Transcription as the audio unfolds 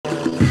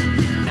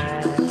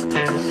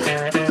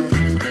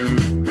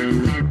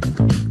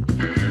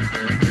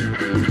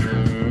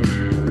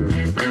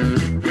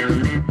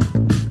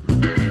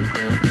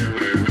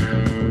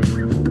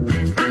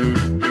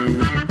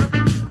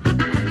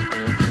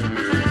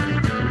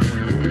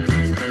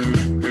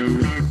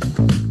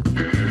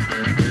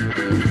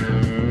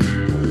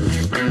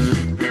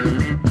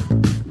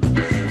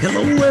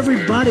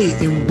everybody,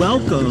 and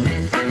welcome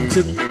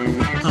to.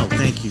 Oh,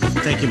 thank you,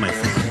 my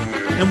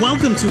friend, and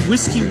welcome to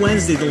Whiskey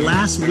Wednesday, the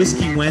last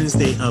Whiskey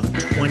Wednesday of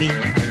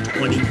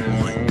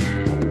 2021.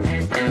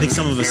 I think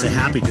some of us are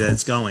happy that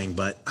it's going,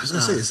 but I was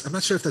going to say, I'm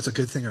not sure if that's a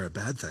good thing or a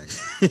bad thing.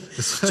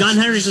 John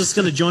Henry's just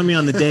going to join me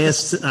on the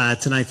dais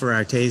tonight for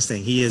our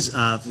tasting. He is,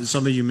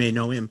 some of you may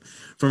know him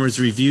from his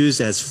reviews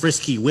as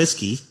Frisky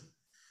Whiskey.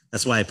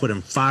 That's why I put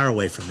him far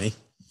away from me.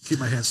 Keep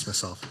my hands to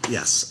myself.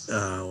 Yes,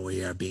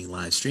 we are being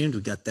live streamed.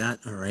 We got that.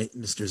 All right,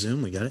 Mr.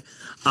 Zoom, we got it.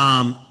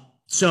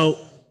 So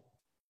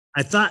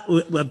I thought,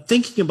 I'm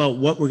thinking about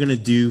what we're going to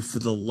do for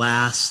the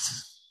last,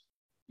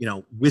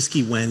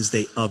 Whiskey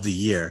Wednesday of the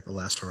year. The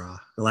last hurrah.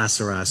 The last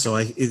hurrah.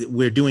 So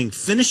we're doing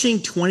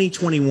finishing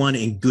 2021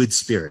 in good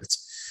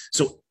spirits.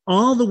 So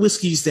all the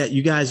whiskeys that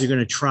you guys are going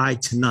to try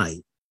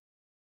tonight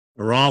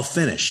are all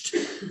finished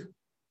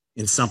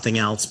in something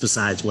else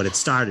besides what it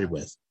started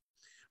with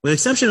the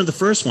exception of the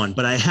first one.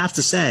 But I have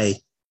to say,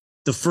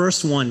 the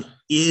first one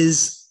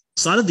is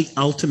sort of the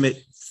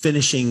ultimate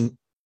finishing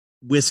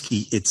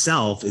whiskey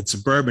itself. It's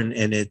bourbon,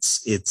 and it's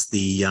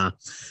the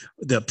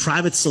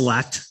Private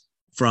Select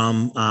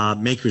from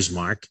Maker's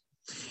Mark,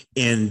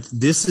 and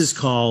this is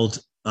called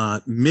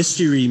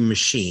Mystery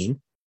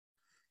Machine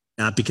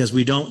because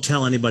we don't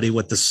tell anybody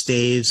what the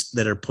staves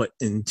that are put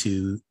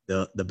into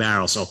the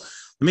barrel. So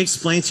let me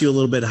explain to you a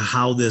little bit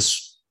how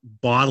this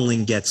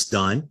bottling gets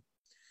done.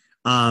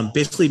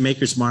 Basically,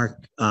 Maker's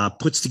Mark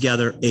puts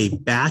together a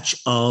batch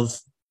of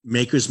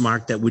Maker's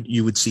Mark that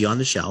you would see on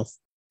the shelf.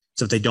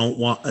 So if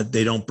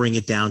they don't bring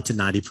it down to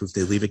 90 proof,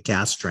 they leave it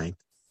cask strength.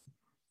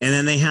 And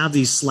then they have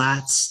these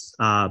slats,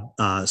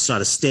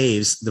 sort of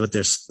staves, but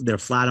they're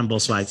flat on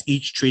both sides,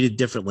 each treated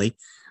differently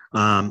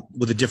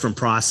with a different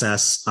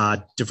process,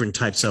 different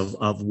types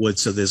of wood.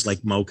 So there's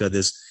like mocha,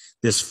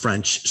 there's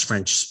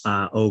French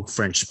oak,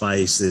 French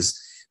spice,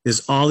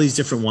 there's all these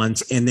different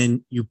ones. And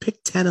then you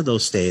pick 10 of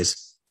those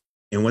staves.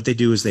 And what they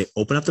do is they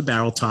open up the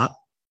barrel top.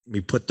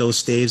 We put those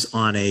staves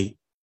on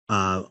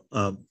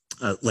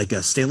like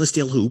a stainless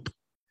steel hoop.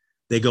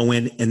 They go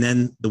in, and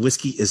then the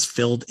whiskey is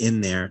filled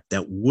in there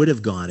that would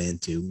have gone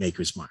into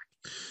Maker's Mark.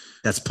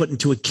 That's put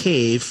into a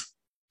cave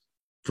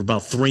for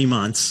about 3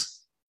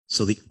 months.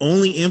 So the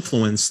only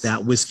influence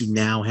that whiskey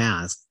now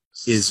has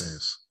is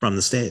staves. From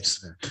the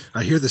staves. Yeah.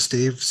 I hear the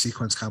stave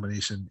sequence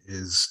combination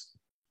is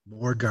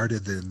more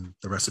guarded than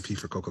the recipe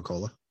for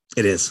Coca-Cola.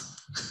 It is.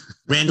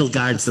 Randall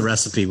guards the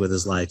recipe with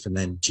his life, and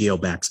then Gio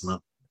backs him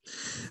up.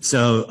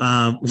 So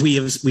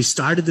we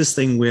started this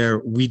thing where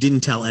we didn't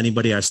tell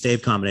anybody our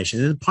stave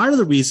combination. And part of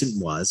the reason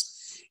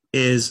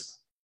is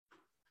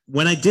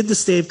when I did the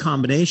stave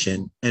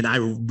combination, and I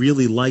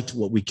really liked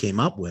what we came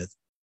up with.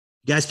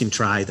 You guys can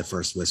try the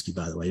first whiskey,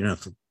 by the way. You don't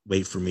have to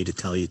wait for me to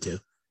tell you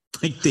to.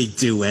 Like they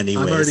do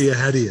anyways. I'm already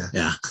ahead of you.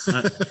 Yeah.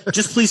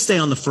 Just please stay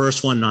on the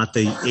first one, not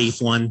the eighth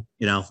one.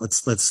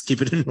 Let's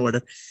keep it in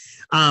order.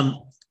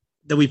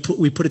 That we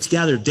put it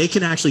together. They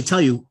can actually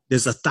tell you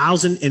there's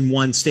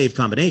 1,001 stave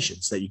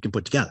combinations that you can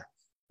put together,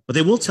 but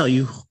they will tell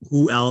you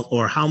who else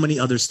or how many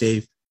other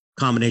stave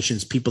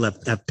combinations people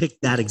have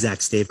picked that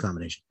exact stave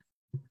combination.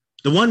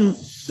 The one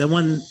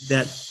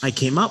that I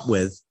came up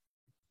with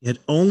had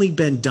only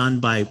been done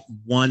by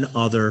one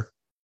other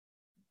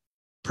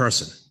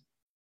person.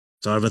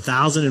 So out of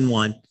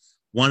 1,001,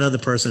 one other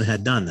person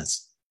had done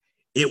this.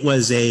 It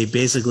was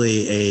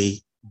basically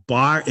a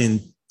bar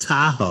in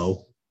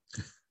Tahoe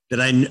that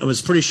I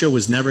was pretty sure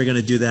was never going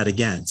to do that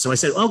again. So I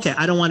said, okay,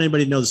 I don't want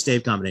anybody to know the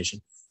stave combination.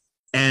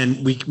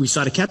 And we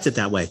sort of kept it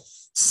that way.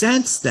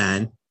 Since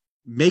then,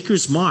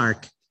 Maker's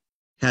Mark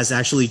has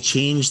actually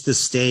changed the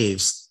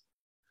staves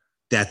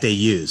that they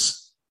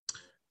use.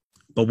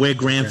 But we're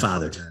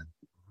grandfathered.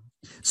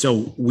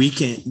 So we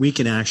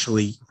can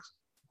actually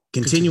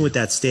continue with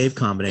that stave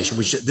combination.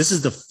 This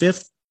is the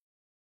 5th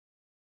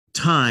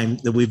time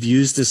that we've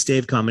used the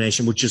stave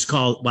combination, which is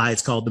why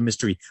it's called the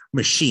Mystery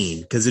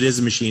Machine, because it is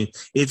a machine.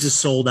 It's just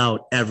sold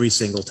out every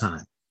single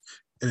time.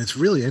 And it's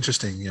really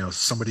interesting,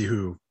 somebody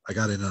who I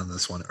got in on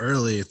this one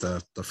early,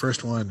 the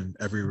first one and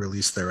every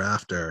release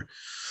thereafter.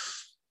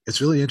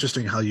 It's really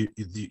interesting how you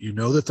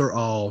know that they're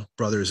all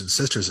brothers and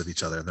sisters of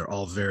each other, and they're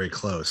all very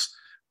close.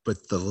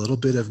 But the little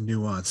bit of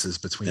nuances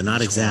between they're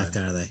not exact,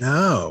 are they?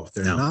 No,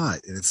 they're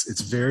not. And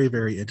it's very,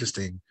 very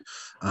interesting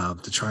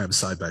to try them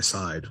side by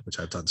side, which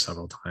I've done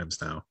several times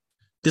now.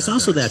 There's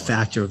also that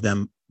factor of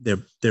them.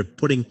 They're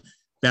putting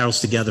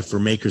barrels together for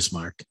Maker's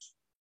Mark,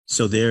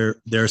 so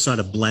they're sort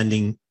of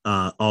blending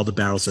all the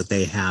barrels that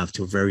they have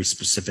to a very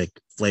specific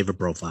flavor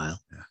profile.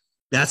 Yeah.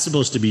 That's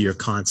supposed to be your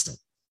constant,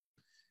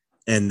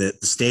 and the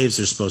staves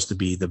are supposed to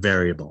be the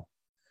variable.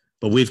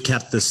 But we've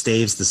kept the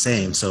staves the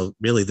same. So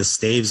really the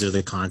staves are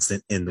the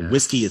constant, and the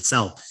whiskey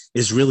itself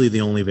is really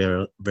the only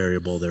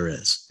variable there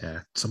is.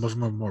 Yeah. Some of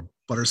them are more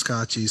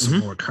butterscotchy, some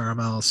more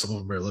caramel, some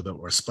of them are a little bit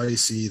more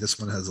spicy. This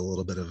one has a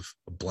little bit of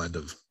a blend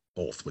of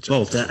both.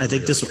 I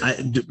think this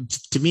one,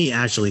 to me,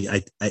 actually,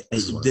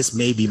 this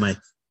may be my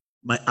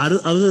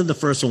other than the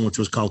first one, which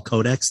was called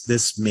Codex,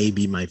 this may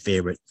be my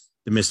favorite,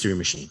 the Mystery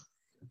Machine.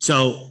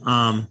 So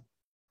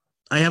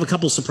I have a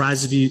couple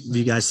surprises for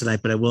you guys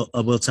tonight, but I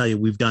will tell you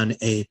we've done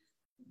a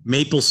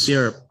maple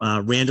syrup.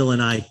 Randall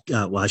and I,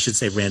 well, I should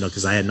say Randall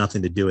because I had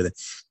nothing to do with it.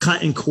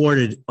 Cut and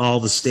quartered all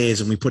the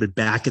staves, and we put it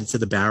back into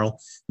the barrel.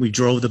 We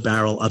drove the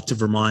barrel up to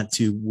Vermont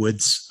to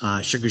Wood's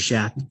Sugar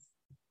Shack,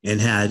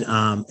 and had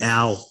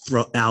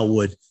Al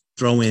Wood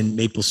throw in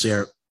maple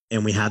syrup,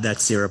 and we have that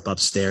syrup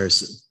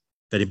upstairs.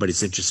 If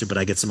anybody's interested, but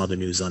I get some other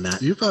news on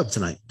that. You've got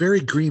tonight. Very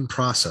green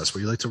process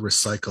where you like to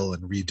recycle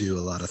and redo a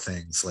lot of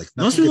things. Like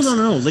most people don't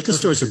know, liquor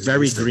stores are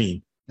very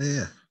green.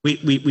 Yeah.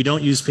 We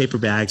don't use paper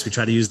bags. We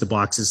try to use the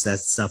boxes that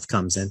stuff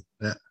comes in.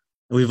 Yeah.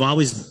 And we've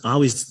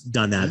always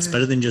done that. It's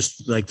better than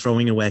just like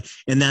throwing away.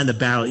 And then the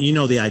barrel,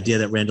 the idea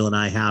that Randall and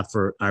I have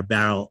for our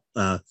barrel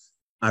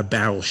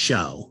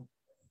show.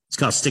 It's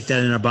called Stick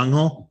That in Our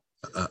Bunghole.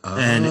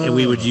 And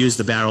we would use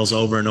the barrels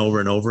over and over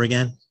and over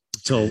again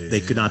until they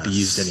could not be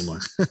used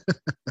anymore.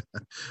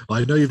 Well,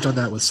 I know you've done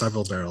that with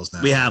several barrels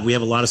now. We have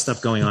a lot of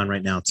stuff going on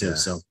right now too. Yeah.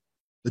 So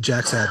the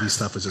Jack's Abbey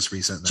stuff was just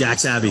recent.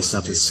 Jack's Abbey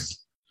stuff is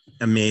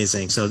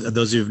amazing. So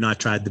those of you who have not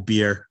tried the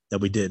beer that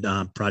we did,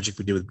 project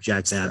we did with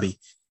Jack's Abbey,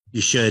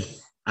 you should.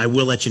 I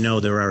will let you know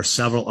there are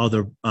several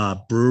other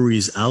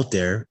breweries out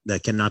there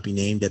that cannot be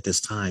named at this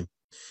time.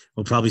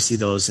 We'll probably see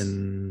those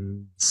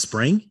in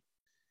spring,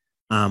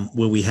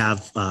 where we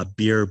have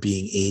beer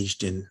being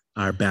aged in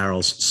our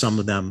barrels, some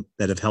of them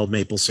that have held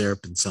maple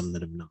syrup and some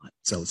that have not.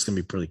 So it's going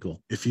to be pretty cool.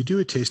 If you do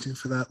a tasting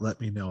for that, let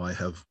me know. I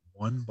have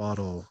one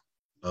bottle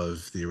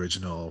of the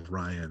original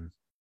Ryan.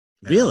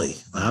 Really?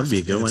 That would be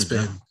a good one.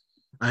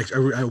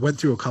 I went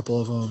through a couple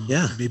of them,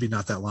 maybe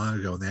not that long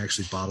ago, and they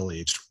actually bottle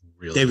aged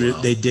really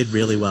well. They did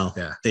really well.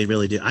 Yeah. They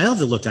really did. I have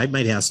to look. I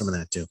might have some of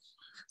that too.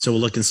 So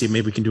we'll look and see.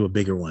 Maybe we can do a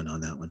bigger one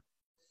on that one.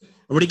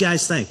 What do you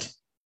guys think?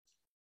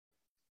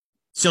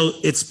 So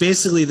it's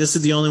basically, this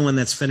is the only one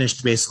that's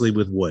finished basically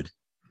with wood.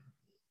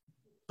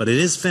 But it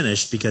is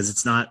finished because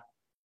it's not.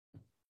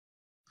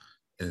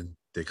 And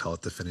they call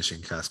it the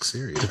finishing cask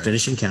series. The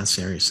finishing cask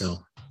series.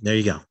 So there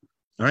you go.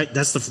 All right.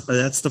 That's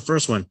the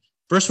first one.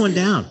 First one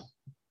down.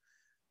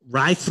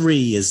 Rye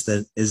 3 is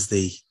the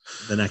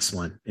next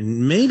one.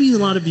 And maybe a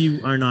lot of you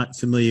are not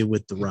familiar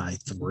with the Rye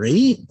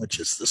 3, which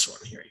is this one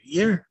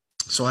here.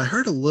 So I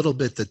heard a little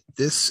bit that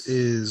this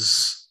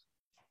is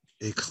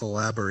a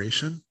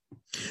collaboration.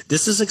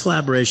 This is a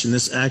collaboration.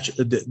 This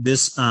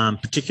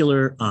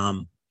particular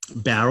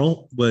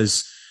barrel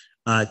was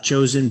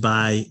chosen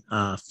by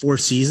Four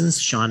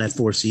Seasons, Sean at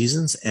Four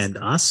Seasons, and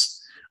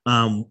us.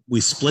 We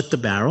split the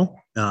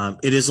barrel.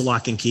 It is a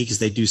lock and key because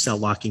they do sell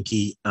lock and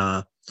key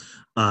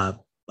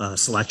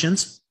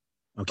selections.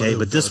 Okay,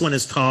 but this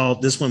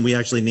one we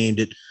actually named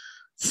it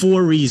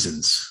Four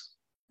Reasons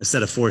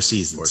instead of Four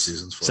Seasons. Four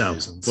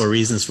Seasons. Four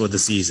Reasons for the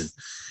season.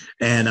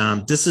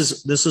 And this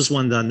is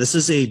one done. This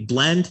is a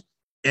blend.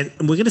 And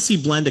we're going to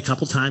see blend a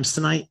couple times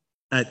tonight.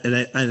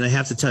 And I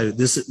have to tell you,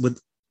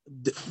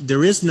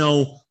 there is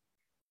no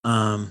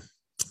when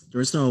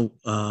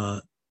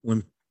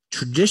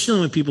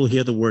traditionally when people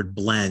hear the word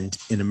blend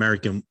in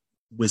American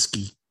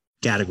whiskey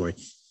category,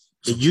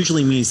 it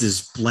usually means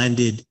there's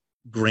blended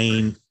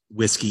grain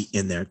whiskey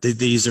in there.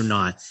 These are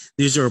not.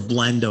 These are a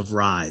blend of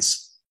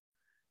ryes.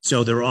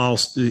 So they're all,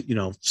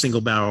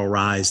 single barrel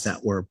ryes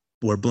that were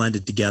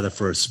blended together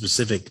for a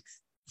specific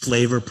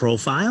flavor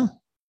profile.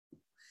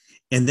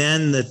 And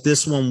then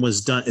this one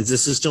was done.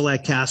 This is still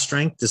at cast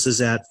strength. This is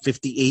at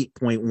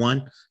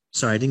 58.1.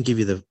 Sorry, I didn't give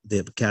you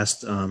the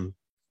cast on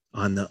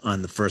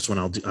the first one.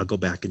 I'll go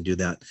back and do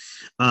that.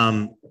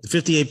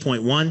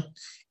 58.1,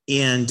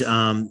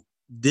 and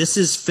this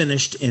is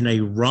finished in a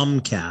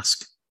rum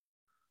cask.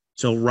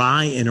 So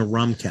rye in a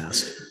rum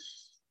cask.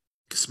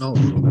 Smell a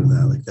little bit of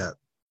that, like that.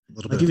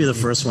 I'll give you the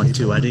first one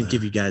too. I didn't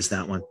give you guys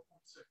that one.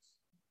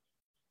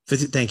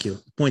 50. Thank you.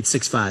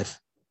 0.65.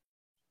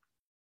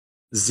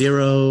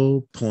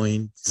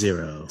 0.0.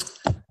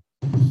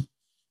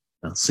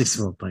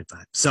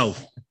 64.5. So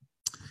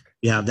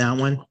you have that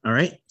one. All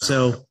right.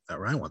 So that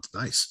rye one's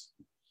nice.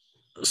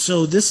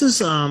 So this is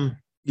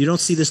you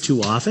don't see this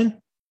too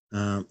often.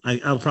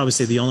 I'll probably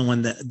say the only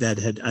one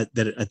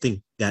that I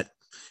think that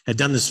had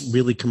done this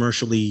really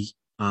commercially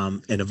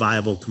in a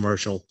viable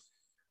commercial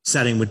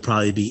setting would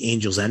probably be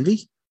Angel's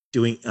Envy,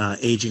 doing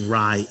aging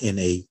rye in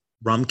a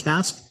rum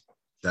cask.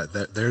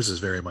 That theirs is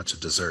very much a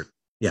dessert.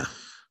 Yeah.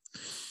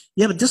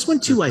 Yeah, but this one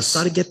too, I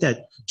started to get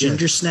that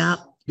ginger snap.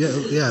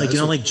 Yeah. Like,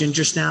 like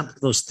ginger snap,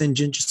 those thin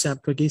ginger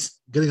snap cookies.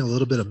 Getting a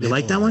little bit of maple. You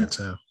like that one?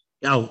 Too.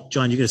 Oh,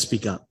 John, you got to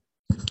speak up.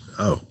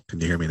 Oh, can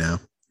you hear me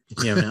now?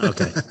 Yeah,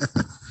 okay.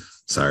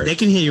 Sorry. They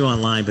can hear you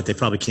online, but they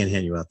probably can't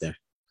hear you out there.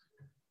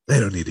 They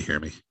don't need to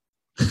hear me.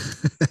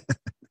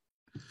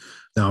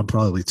 Now I'm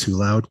probably too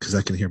loud because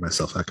I can hear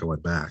myself echoing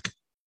back.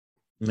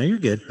 No, you're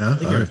good. No?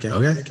 You're okay.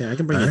 I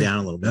can bring you down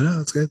a little bit. No,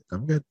 it's good.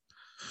 I'm good.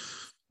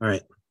 All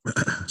right.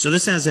 So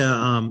this has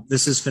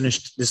this is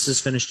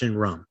finished in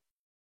rum.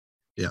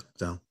 Yeah.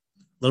 So a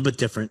little bit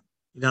different.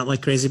 You're not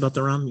like crazy about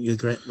the rum. You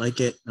like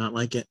it, not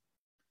like it.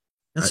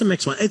 That's a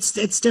mixed one.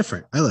 It's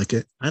different. I like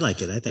it. I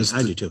like it. I think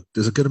I do too.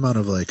 There's a good amount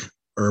of like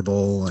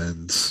herbal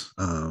and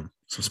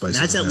some spices.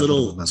 That's that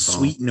little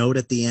sweet note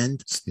at the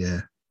end. Yeah.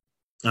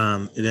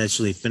 It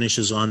actually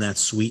finishes on that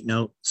sweet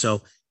note.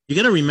 So you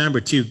got to remember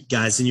too,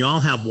 guys, and you all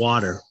have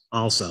water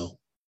also.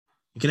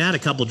 You can add a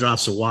couple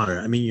drops of water.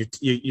 I mean,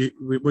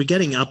 we're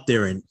getting up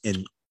there in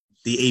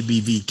the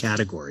ABV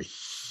category.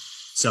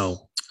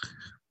 So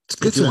it's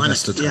good to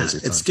anesthetize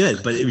it. It's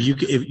good, but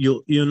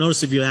you'll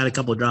notice if you add a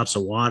couple of drops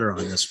of water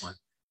on this one,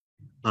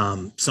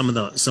 some of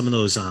those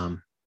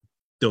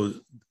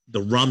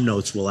the rum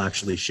notes will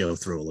actually show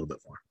through a little bit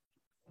more.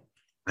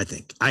 I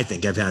think I've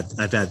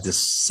had this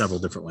several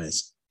different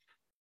ways,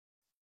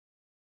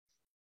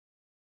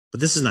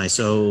 but this is nice.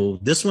 So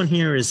this one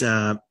here is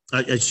I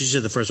should say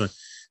the first one.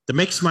 The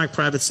Maker's Mark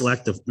Private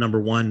Select of number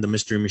 1, the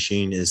Mystery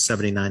Machine, is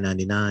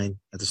 $79.99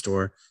 at the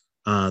store.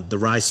 The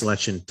Rye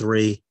Selection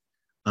 3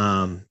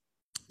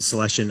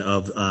 selection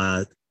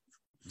of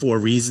 4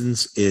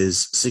 Reasons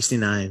is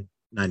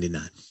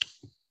 $69.99.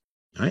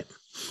 All right,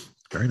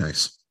 very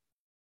nice.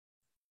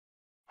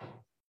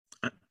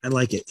 I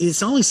like it.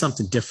 It's always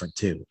something different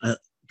too.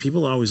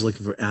 People are always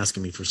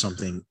asking me for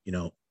something,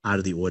 out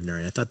of the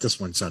ordinary. I thought this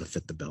one sort of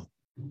fit the bill,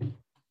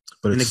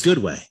 but in a good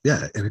way.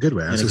 Yeah, in a good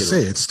way. I was going to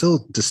say, it's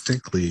still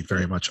distinctly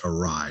very much a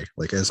rye,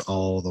 like as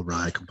all the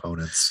rye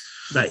components.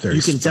 Right.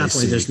 You can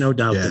definitely. There's no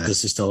doubt that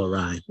this is still a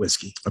rye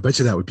whiskey. I bet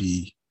you that would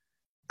be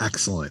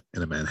excellent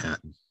in a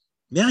Manhattan.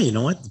 Yeah, you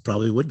know what? It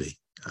probably would be.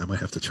 I might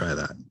have to try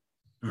that.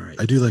 All right.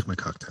 I do like my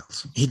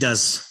cocktails. He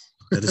does.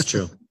 That is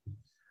true.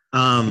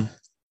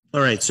 All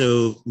right,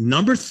 so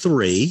number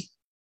 3,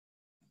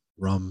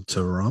 rum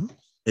to rum,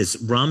 is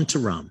rum to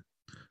rum.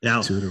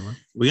 Now rum.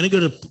 We're going to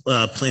go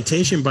to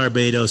Plantation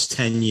Barbados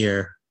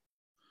 10-year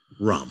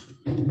rum.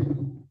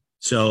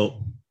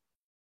 So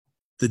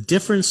the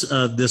difference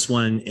of this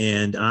one,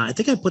 and I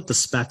think I put the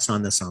specs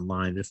on this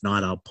online. If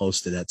not, I'll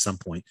post it at some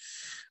point.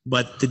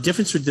 But the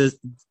difference with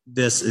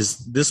this is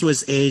this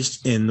was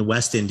aged in the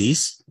West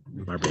Indies,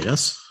 in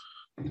Barbados.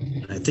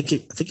 I think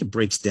it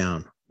breaks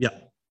down.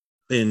 Yep.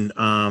 In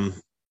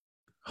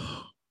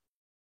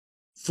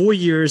 4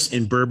 years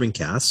in bourbon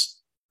casks.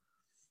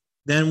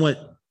 Then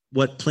what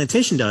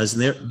Plantation does,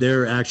 and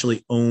they're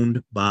actually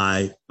owned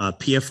by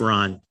Pierre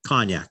Ferrand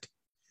Cognac.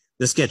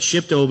 This gets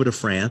shipped over to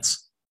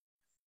France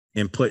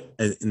and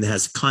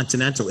has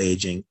continental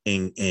aging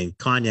in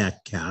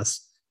cognac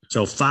casks.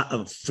 So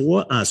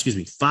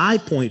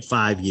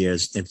 5.5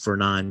 years in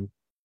Ferrand.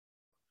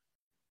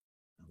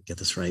 I'll get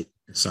this right.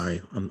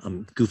 Sorry,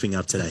 I'm goofing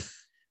up today.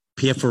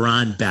 Pierre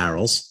Ferrand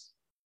barrels.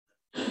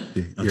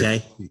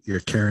 Okay,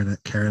 you're carrying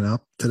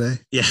up today.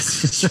 Yes.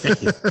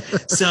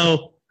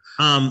 So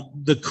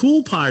the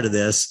cool part of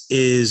this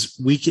is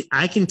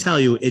I can tell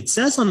you, it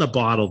says on the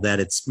bottle that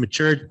it's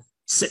matured.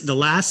 The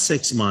last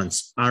 6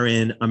 months are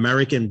in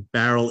American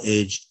barrel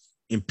aged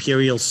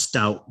imperial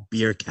stout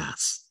beer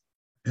casks.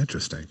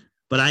 Interesting.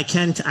 But I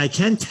can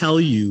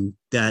tell you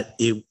that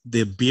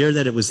the beer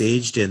that it was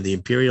aged in, the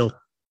imperial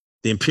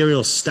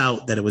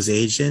stout that it was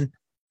aged in,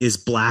 is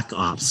Black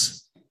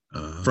Ops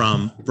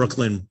from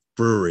Brooklyn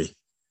Brewery,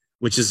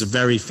 which is a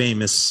very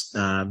famous,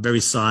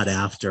 very sought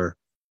after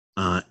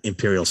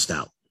imperial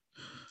stout.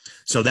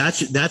 So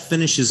that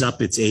finishes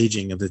up its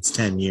aging of its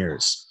 10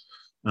 years.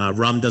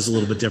 Rum does a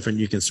little bit different.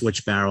 You can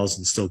switch barrels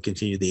and still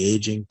continue the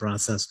aging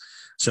process.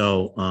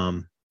 So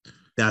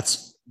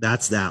that's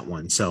that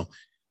one. So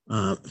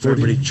if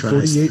everybody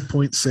tries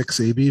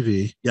 48.6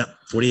 ABV. Yep,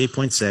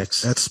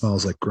 48.6. That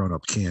smells like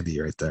grown-up candy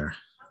right there.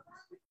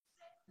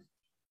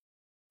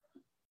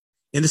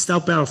 In the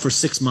stout barrel for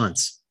 6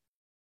 months.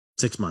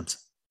 6 months.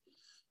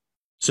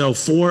 So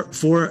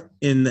four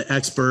in the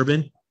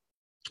ex-bourbon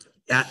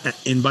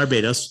in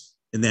Barbados,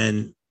 and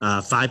then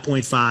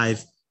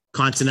 5.5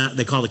 continent.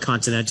 They call it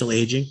continental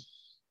aging,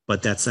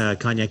 but that's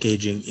cognac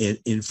aging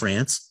in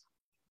France.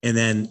 And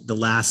then the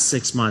last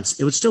 6 months,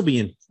 it would still be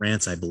in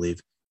France, I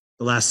believe.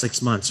 The last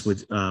 6 months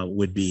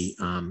would be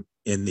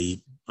in the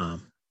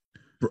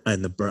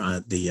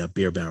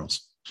beer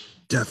barrels.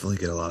 Definitely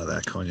get a lot of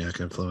that cognac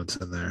influence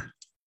in there.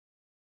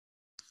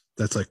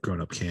 That's like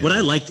grown up candy. What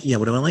I like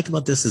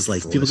about this is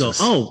like delicious. People go,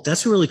 "Oh,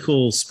 that's a really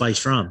cool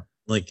spiced rum."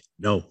 Like,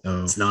 no,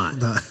 it's not.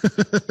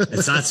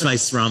 It's not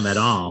spiced rum at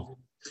all.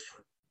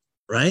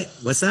 Right?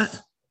 What's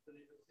that?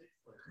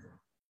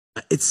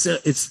 It's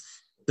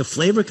the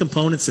flavor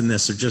components in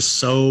this are just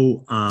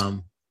so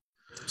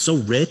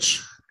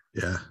rich.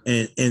 Yeah.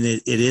 And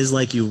it is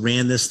like you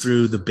ran this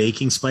through the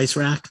baking spice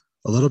rack.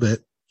 A little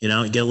bit. You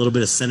know, you get a little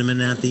bit of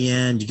cinnamon at the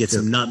end. You get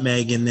some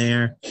nutmeg in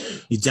there.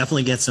 You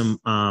definitely get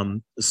some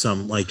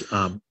like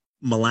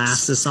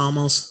molasses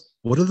almost.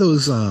 What are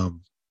those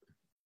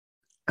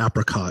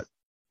apricot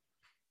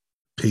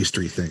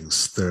pastry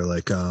things? They're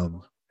like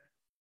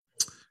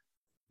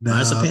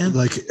marzipan?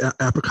 Like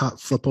apricot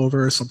flip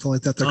over or something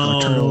like that. They're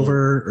called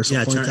turnover or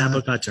something like that.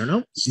 Apricot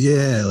turnover.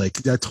 Yeah, like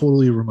that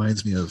totally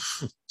reminds me of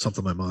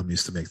something my mom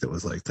used to make that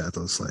was like that. That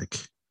was like.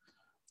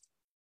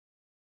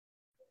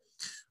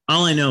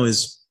 All I know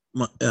is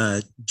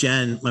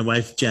Jen, my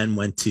wife Jen,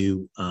 went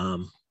to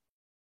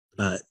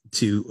the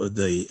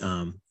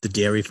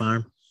dairy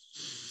farm,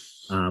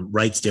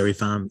 Wright's Dairy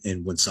Farm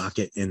in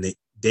Woonsocket, and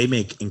they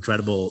make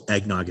incredible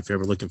eggnog if you're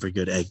ever looking for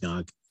good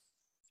eggnog.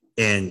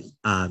 And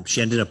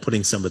she ended up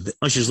putting some of the,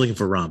 she was looking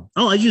for rum.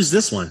 Oh, I used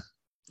this one.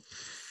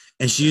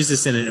 And she used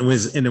this in it.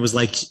 It was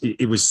like,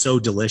 it was so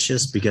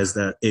delicious because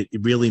it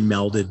really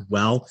melded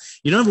well.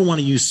 You don't ever want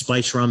to use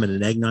spice rum in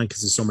an eggnog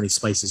because there's so many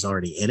spices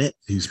already in it.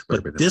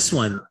 But this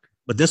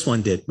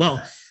one did.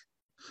 Well,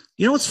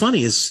 you know what's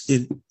funny is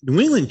in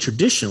New England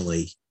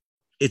traditionally,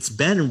 it's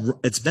been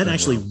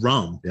actually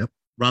rum,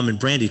 rum and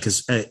brandy.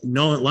 Because a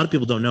lot of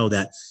people don't know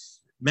that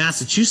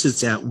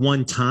Massachusetts at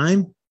one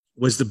time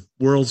was the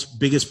world's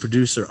biggest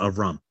producer of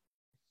rum.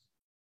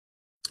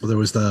 Well, there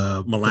was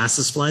the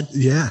molasses flood.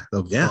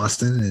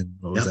 Boston, and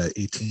what was that,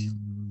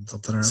 18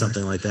 something or other?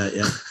 Something like that.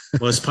 Yeah.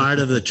 Well, it's part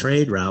of the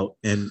trade route,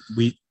 and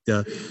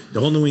the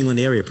whole New England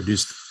area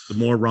produced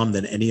more rum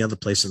than any other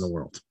place in the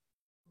world.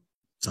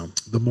 So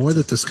the more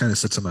that this kind of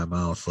sits in my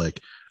mouth, like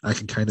I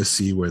can kind of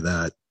see where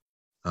that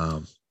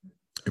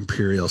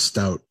imperial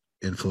stout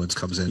influence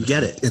comes in. You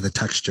get it in the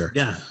texture.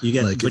 Yeah, you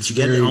get, like, but you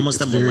get it almost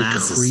a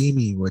molasses,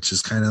 creamy, which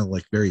is kind of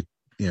like very,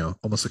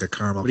 almost like a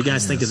caramel. What do you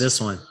guys think of this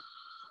one?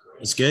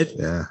 It's good.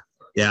 Yeah.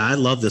 I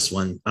love this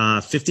one.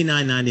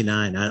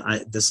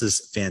 $59.99. This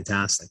is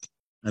fantastic.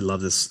 I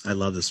love this. I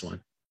love this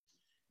one.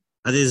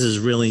 I think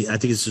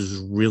this is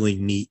really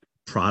neat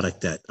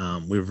product that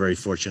we were very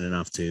fortunate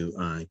enough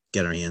to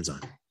get our hands on.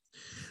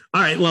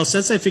 All right. Well,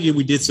 since I figured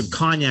we did some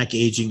cognac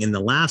aging in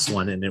the last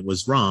one and it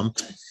was rum,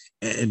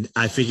 and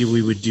I figured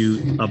we would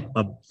do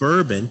a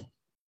bourbon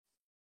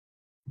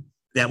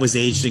that was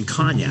aged in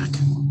cognac.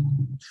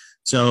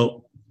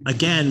 So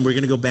again, we're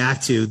going to go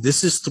back to,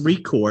 this is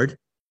 3 chord.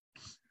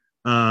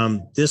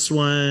 This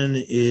one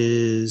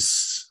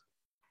is,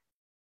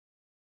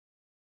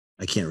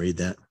 I can't read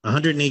that.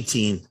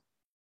 118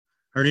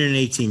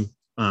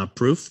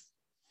 proof.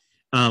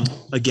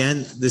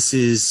 Again, this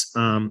is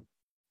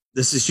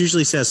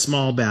usually says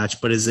small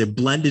batch, but is a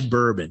blended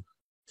bourbon.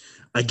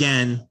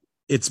 Again,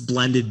 it's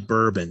blended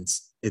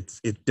bourbons.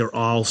 They're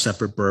all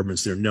separate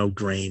bourbons. There are no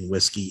grain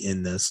whiskey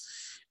in this.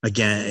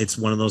 Again, it's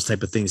one of those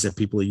type of things that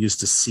people are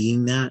used to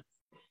seeing that.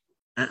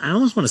 I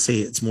almost want to say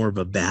it's more of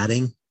a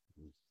vatting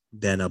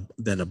than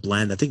a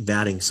blend. I think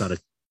vatting sort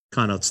of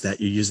connotes that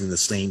you're using the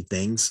same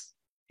things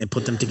and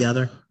put them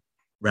together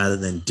rather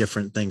than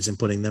different things and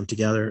putting them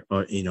together,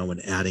 or,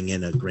 and adding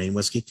in a grain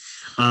whiskey.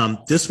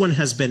 This one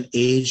has been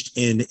aged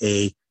in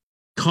a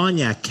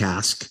cognac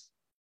cask.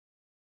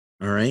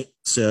 All right.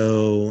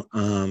 So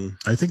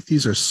I think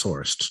these are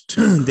sourced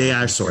too. They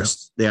are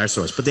sourced. They are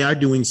sourced, but they are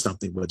doing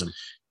something with them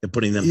and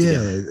putting them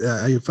together.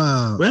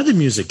 Yeah. We're the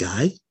music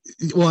guy.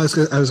 Well, I was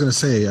going to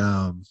say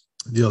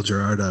Neil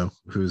Girardo,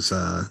 who's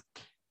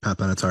Pat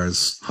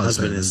Benatar's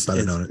husband, is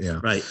better known. Yeah.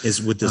 Right.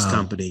 Is with this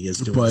company, is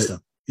doing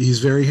stuff. He's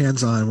very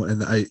hands-on.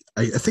 And I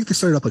think they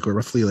started up like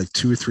roughly like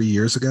 2 or 3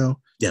 years ago.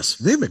 Yes.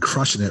 They've been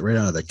crushing it right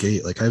out of the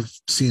gate. Like I've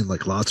seen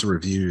like lots of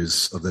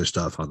reviews of their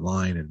stuff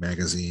online and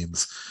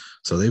magazines.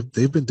 So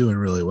they've been doing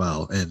really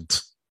well, and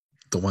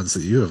the ones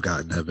that you have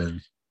gotten have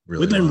been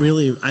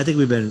really. I think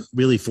we've been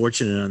really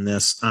fortunate on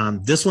this.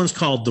 This one's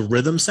called the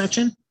Rhythm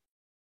Section.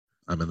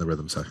 I'm in the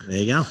Rhythm section. There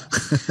you go.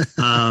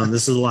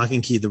 This is Lock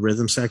and Key, the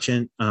Rhythm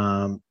Section,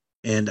 and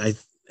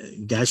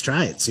guys,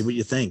 try it. See what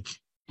you think.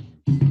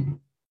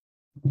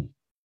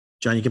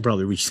 John, you can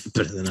probably reach it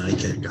better than I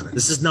can. Got it.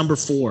 This is number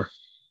 4.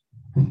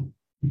 You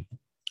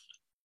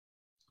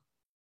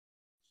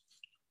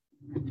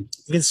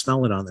can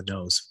smell it on the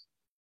nose.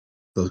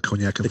 The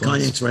cognac. The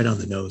cognac's right on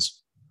the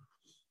nose.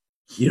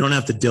 You don't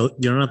have to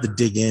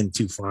dig in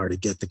too far to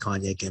get the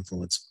cognac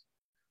influence.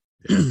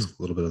 Yeah, a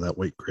little bit of that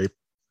white grape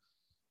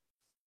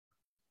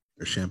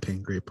or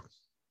champagne grape.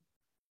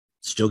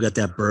 Still got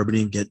that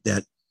bourbon. Get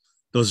that.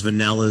 Those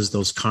vanillas,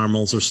 those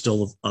caramels are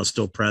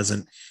still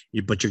present.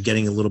 But you're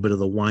getting a little bit of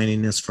the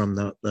wininess from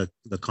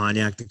the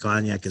cognac. The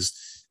cognac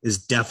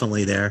is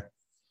definitely there.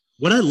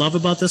 What I love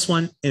about this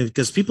one is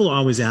because people are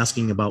always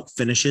asking about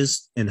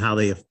finishes and how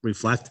they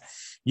reflect.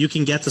 You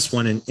can get this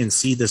one and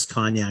see this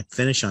cognac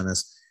finish on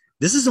this.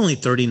 This is only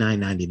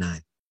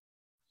 $39.99.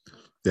 Yeah,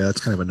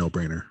 that's kind of a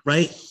no-brainer,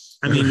 right?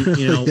 I mean,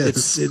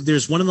 Yes.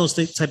 There's one of those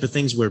type of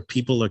things where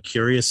people are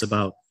curious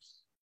about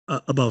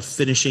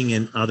finishing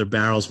in other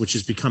barrels, which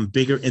has become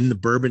bigger in the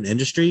bourbon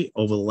industry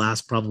over the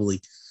last probably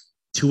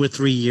 2 or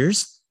 3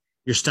 years.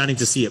 You're starting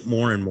to see it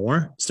more and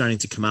more starting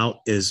to come out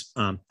is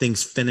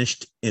things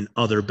finished in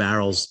other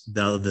barrels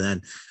other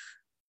than,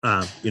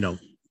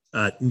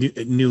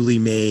 newly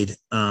made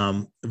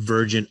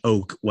virgin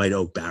oak, white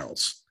oak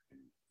barrels.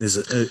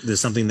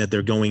 There's something that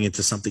they're going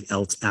into something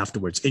else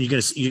afterwards, and you're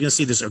gonna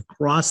see this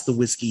across the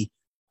whiskey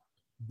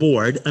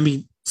board. I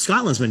mean,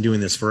 Scotland's been doing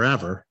this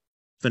forever,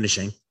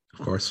 finishing,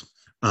 of course.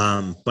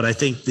 But I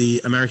think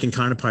the American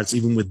counterparts,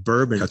 even with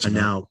bourbon, are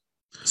now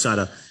sort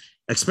of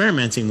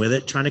experimenting with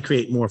it, trying to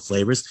create more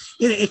flavors.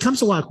 It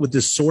comes a lot with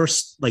this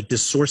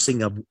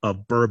sourcing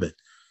of bourbon.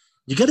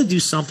 You got to do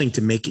something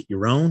to make it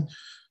your own.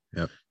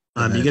 Yep.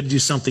 You got to do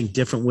something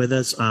different with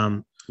us.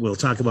 We'll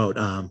talk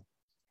about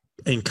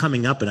and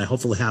coming up, and I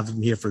hopefully have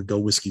him here for Go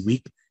Whiskey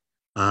Week.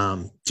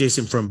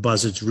 Jason from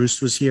Buzzard's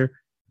Roost was here.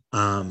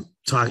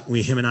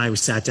 him and I, we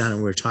sat down and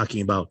we were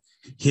talking about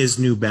his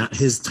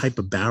his type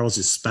of barrels,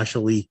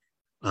 especially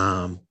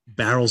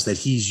barrels that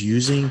he's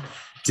using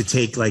to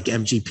take like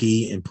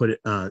MGP and put it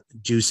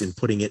juice and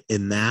putting it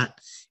in that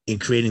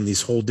and creating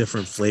these whole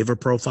different flavor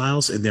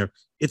profiles. And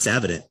it's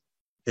evident.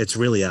 It's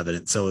really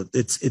evident. So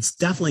it's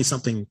definitely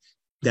something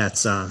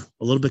that's a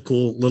little bit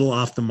cool, a little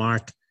off the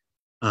mark,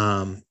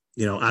 out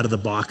of the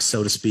box,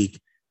 so to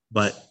speak.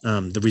 But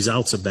the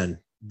results have been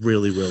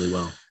really, really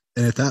well.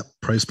 And at that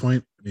price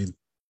point, I mean,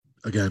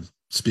 again,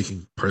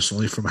 speaking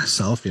personally for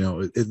myself, in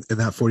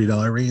that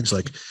 $40 range,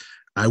 like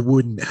I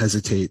wouldn't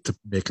hesitate to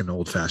make an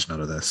old fashioned out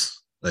of this.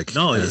 Like,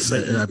 no,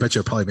 and I bet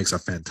you it probably makes a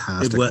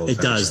fantastic. It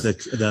does.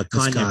 The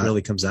cognac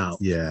really comes out.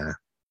 Yeah.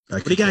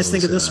 What do you guys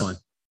think of this one?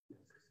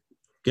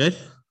 Good.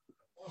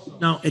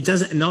 No, it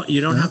doesn't. No,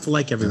 you don't have to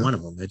like every one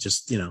of them. It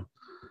just,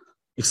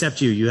 except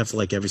you have to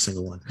like every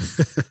single one.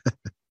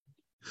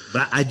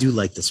 But I do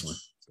like this one.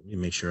 Let me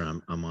make sure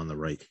I'm on the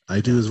right. I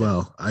do as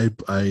well. I'm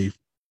a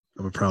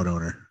proud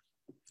owner.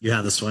 You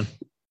have this one.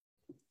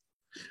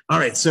 All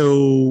right,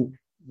 so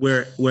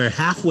we're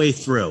halfway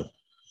through.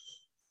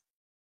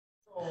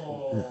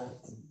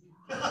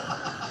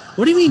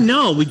 What do you mean?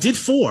 No, we did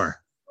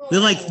 4. They're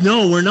like,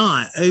 no, we're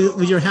not.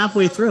 You're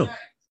halfway through.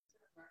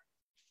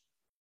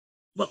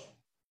 Well,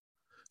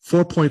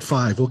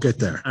 4.5. We'll get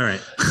there. All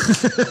right.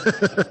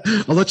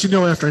 I'll let you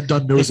know after I'm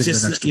done nosing the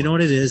next one. You know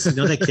what it is? You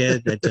know that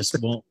kid that just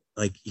won't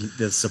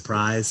the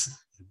surprise.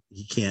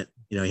 He can't.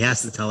 He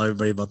has to tell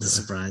everybody about the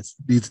surprise.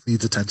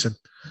 Needs attention.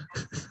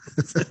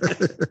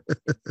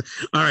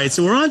 All right,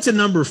 so we're on to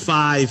number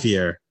 5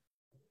 here.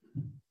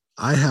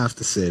 I have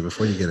to say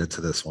before you get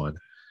into this one,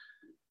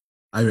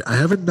 I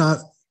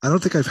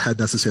don't think I've had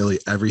necessarily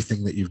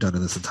everything that you've done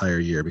in this entire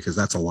year, because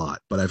that's a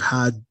lot, but I've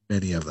had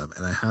many of them.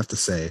 And I have to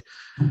say,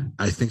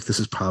 I think this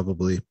is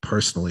probably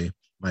personally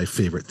my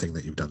favorite thing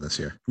that you've done this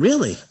year.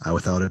 Really?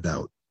 Without a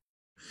doubt.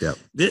 Yep.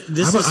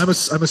 I'm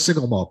a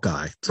single malt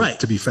guy,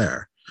 to be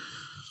fair.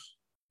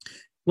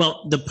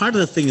 Well, the part of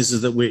the thing is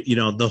that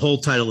the whole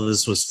title of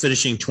this was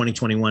finishing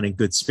 2021 in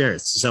good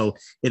spirits. So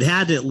it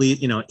had to at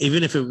least,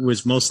 even if it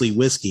was mostly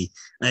whiskey,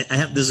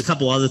 there's a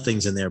couple other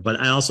things in there, but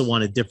I also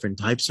wanted different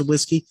types of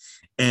whiskey.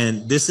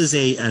 And this is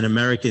an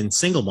American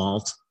single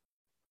malt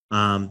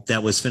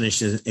that was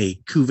finished in a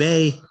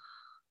cuvee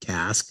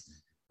cask,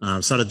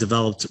 sort of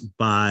developed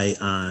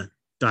by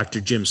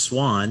Dr. Jim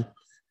Swan.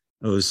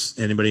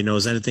 Anybody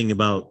knows anything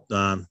about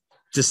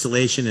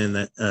distillation and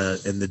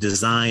the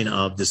design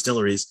of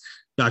distilleries,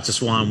 Dr.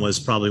 Swan was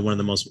probably one of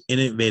the most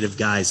innovative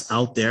guys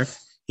out there.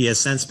 He has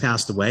since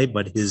passed away,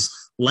 but his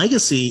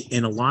legacy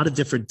in a lot of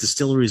different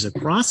distilleries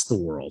across the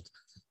world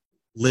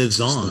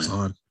lives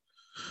on.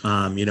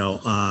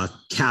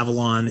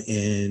 Cavalon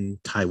in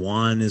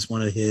Taiwan is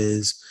one of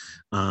his.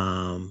 He's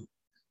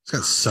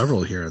got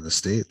several here in the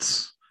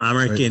States.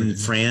 Armagnac in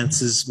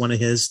France is one of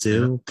his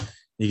too. Yeah.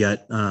 You got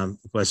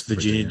West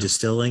Virginia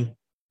Distilling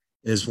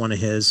is one of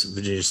his.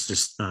 Virginia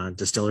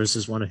Distillers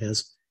is one of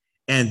his.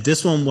 And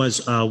this one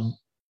was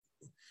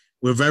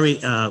we're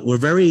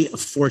very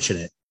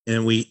fortunate,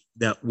 and we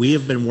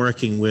have been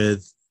working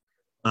with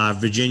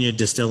Virginia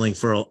Distilling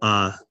for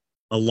a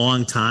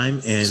long time,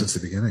 and since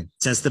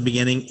the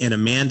beginning. And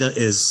Amanda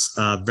is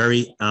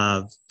very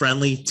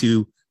friendly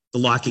to the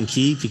Lock and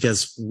Key,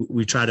 because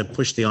we try to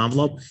push the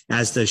envelope,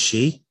 as does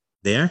she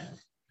there.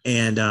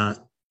 And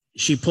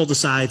she pulled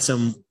aside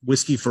some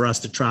whiskey for us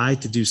to try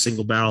to do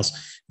single barrels.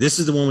 This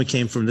is the one we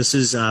came from. This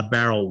is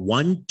barrel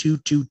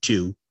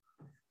 1222.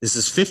 This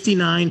is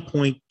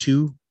 59.2%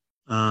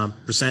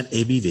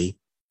 ABV.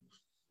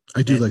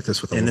 I do like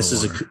this with a little this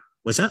water. Is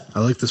what's that? I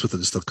like this with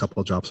just a couple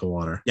of drops of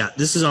water. Yeah,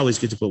 this is always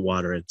good to put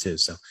water in too.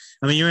 So,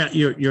 I mean,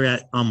 you're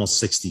at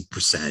almost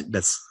 60%.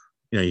 That's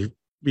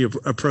you're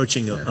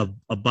approaching a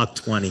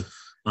 $1.20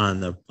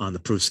 on the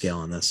proof scale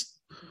on this.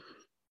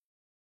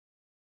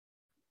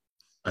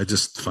 I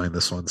just find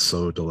this one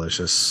so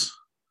delicious.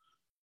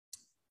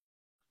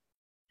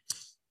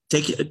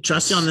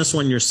 Trust on this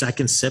one, your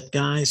second sip,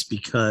 guys,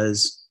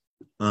 because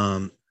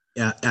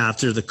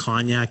after the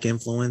cognac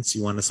influence,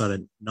 you want to sort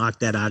of knock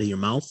that out of your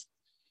mouth.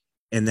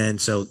 And then,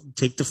 so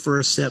take the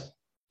first sip,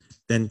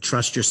 then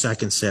trust your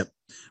second sip.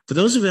 For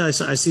those of you, I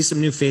see some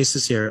new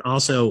faces here.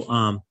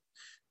 Also,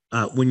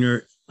 when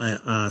you're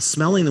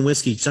smelling the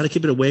whiskey, try to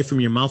keep it away from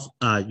your mouth,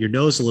 your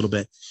nose a little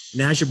bit.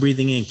 And as you're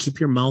breathing in,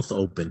 keep your mouth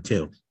open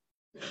too.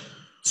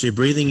 So you're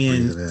breathing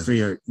in through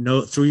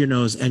your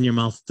nose and your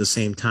mouth at the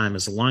same time.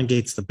 It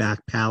elongates the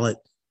back palate.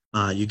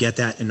 You get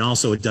that. And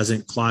also it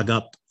doesn't clog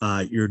up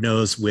your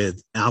nose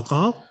with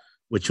alcohol,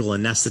 which will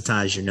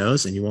anesthetize your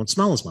nose and you won't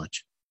smell as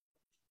much.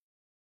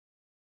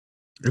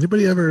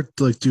 Anybody ever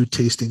do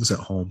tastings at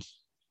home?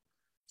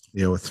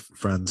 With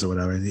friends or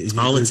whatever.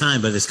 All the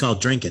time, but it's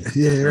called drinking.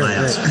 Yeah,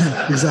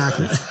 right.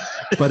 Exactly.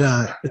 But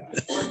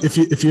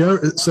if you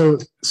ever, so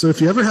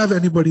if you ever have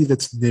anybody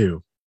that's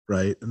new,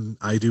 right? And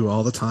I do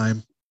all the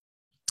time.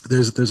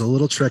 There's a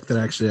little trick that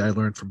actually I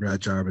learned from Brad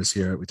Jarvis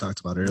here. We talked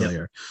about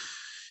earlier. Yep.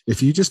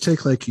 If you just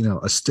take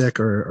a stick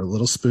or a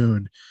little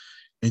spoon,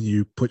 and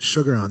you put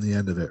sugar on the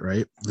end of it,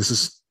 right? This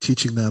is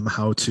teaching them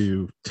how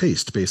to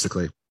taste,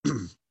 basically.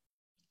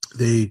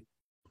 They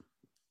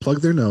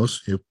plug their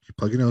nose, you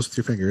plug your nose with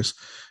your fingers,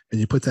 and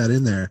you put that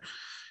in there.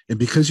 And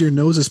because your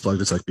nose is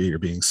plugged, it's like you're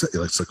being sick.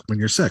 It's like when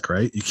you're sick,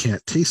 right? You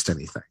can't taste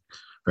anything,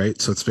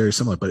 right? So it's very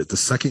similar. But the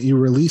second you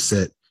release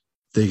it,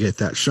 they get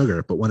that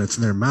sugar. But when it's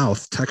in their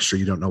mouth, texture,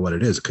 you don't know what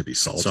it is. It could be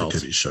salt. It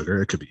could be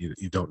sugar. It could be,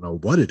 you don't know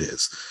what it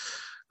is.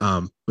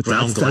 But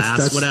brown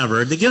glass,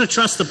 whatever. They're gonna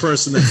trust the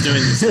person that's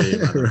doing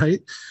this, right?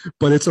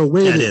 But it's a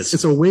way.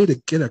 It's a way to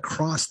get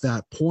across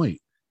that point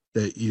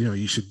that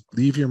you should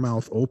leave your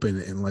mouth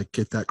open and like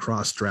get that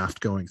cross draft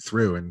going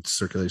through and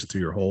circulation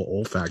through your whole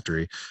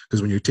olfactory. Because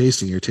when you're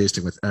tasting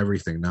with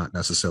everything, not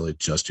necessarily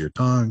just your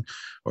tongue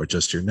or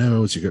just your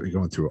nose. You're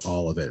going through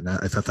all of it. And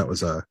I thought that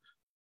was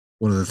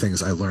one of the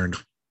things I learned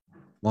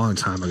long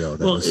time ago.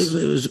 It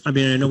was. I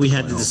mean, I know we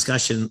had the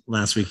discussion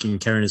last week, and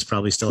Karen is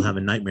probably still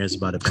having nightmares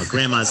about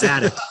Grandma's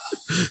attic,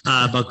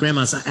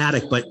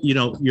 But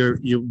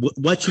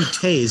what you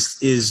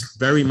taste is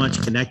very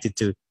much connected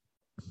to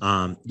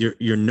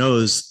your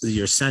nose,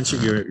 your sensor,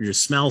 your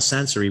smell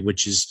sensory,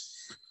 which is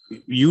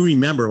you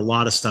remember a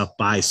lot of stuff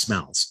by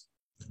smells.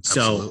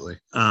 So,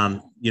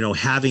 absolutely.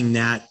 having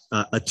that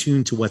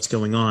attuned to what's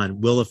going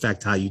on will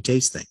affect how you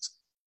taste things.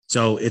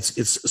 So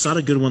it's not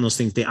a good one of those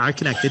things. They are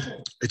connected.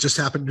 It just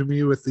happened to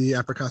me with the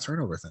apricot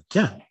turnover thing.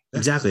 Yeah,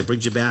 exactly. It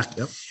brings you back.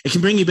 Yep. It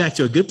can bring you back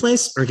to a good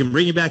place, or it can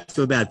bring you back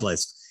to a bad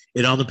place.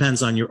 It all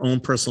depends on your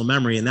own personal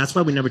memory, and that's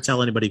why we never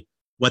tell anybody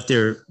what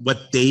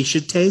they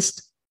should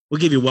taste. We'll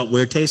give you what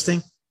we're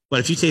tasting,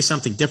 but if you taste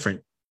something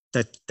different,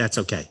 that's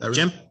okay.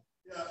 Jim?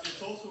 Yeah,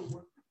 it's also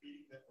worth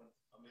repeating that when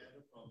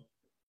Amanda from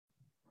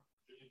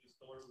Virginia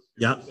Distillery was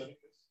Yeah. presenting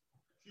this,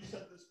 she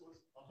said this was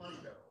a honey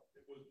barrel.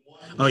 It was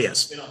one Oh,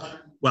 yes. in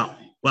 150. Well,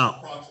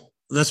 approximately.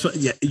 that's what.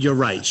 Yeah, you're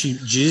right. She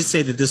did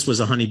say that this was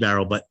a honey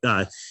barrel, but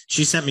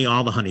she sent me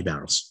all the honey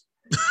barrels.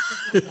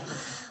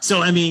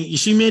 So I mean,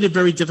 she made it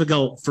very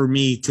difficult for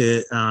me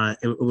to.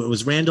 It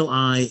was Randall,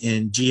 I,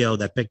 and Gio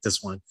that picked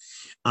this one.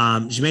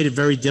 She made it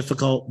very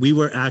difficult. We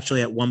were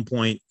actually at one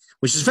point,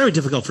 which is very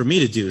difficult for me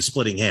to do,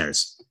 splitting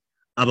hairs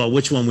about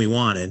which one we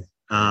wanted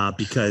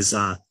because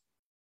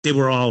they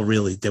were all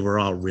really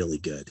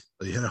good.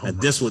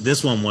 And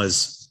this one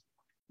was.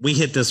 We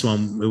hit this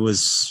one. It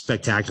was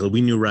spectacular.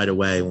 We knew right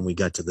away when we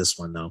got to this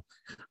one, though.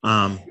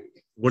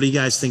 What do you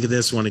guys think of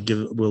this one?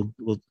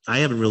 I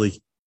haven't really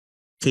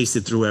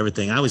tasted through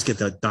everything. I always get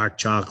the dark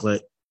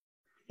chocolate,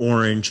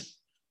 orange.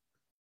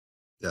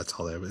 That's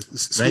all there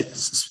is. Right?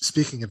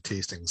 Speaking of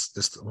tastings,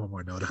 just one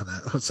more note on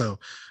that. So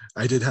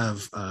I did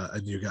have a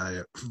new guy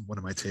at one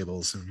of my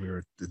tables, and we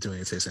were doing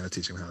a tasting. I was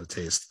teaching him how to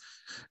taste.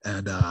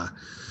 And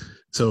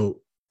so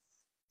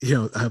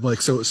I'm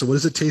like, so what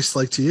does it taste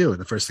like to you? And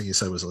the first thing he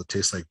said was, it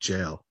tastes like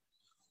jail.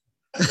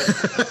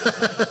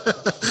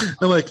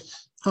 I'm like,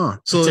 huh.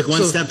 So took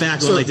one step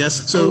back like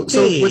this. So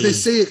when they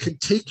say it can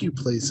take you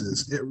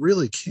places, it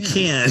really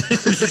can.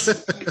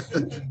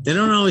 They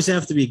don't always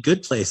have to be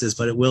good places,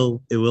 but it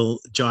will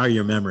jar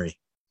your memory.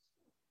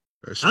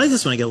 Sure. I like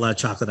this one. I get a lot of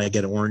chocolate. I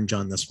get orange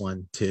on this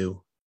one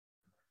too.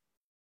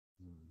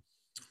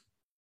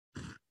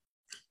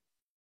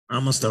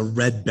 Almost a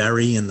red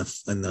berry in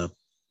the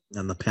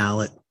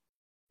palate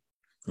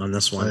on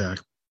this one. Oh, yeah,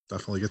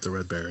 definitely get the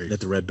red berry.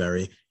 Get the red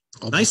berry.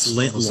 Almost,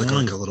 nice, almost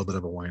long, like a little bit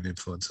of a wine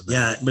influence in there.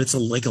 Yeah, but it's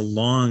like a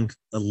long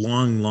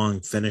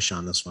finish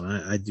on this one.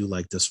 I do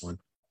like this one.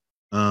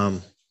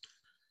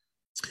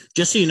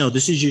 Just so you know,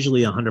 this is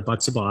usually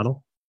 $100 a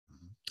bottle.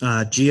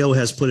 Gio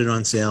has put it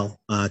on sale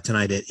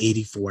tonight at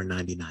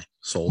 $84.99.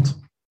 Sold.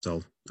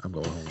 So I'm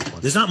going home with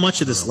one. There's not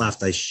much of this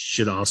left. I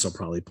should also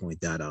probably point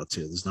that out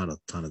too. There's not a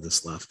ton of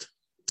this left.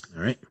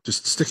 All right.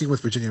 Just sticking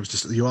with Virginia,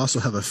 you also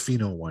have a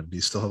Pheno one. Do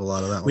you still have a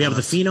lot of that one? We have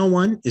the Pheno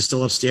one is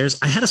still upstairs.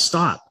 I had to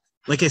stop.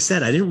 Like I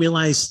said, I didn't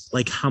realize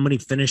like how many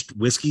finished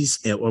whiskeys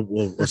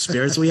or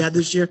spirits we had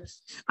this year.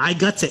 I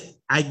got to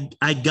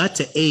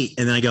 8,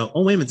 and then I go,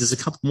 oh wait a minute, there's a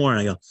couple more. And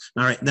I go,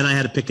 all right. Then I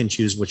had to pick and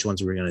choose which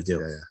ones we were going to do.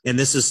 Yeah. And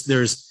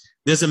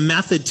there's a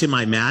method to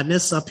my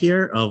madness up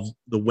here of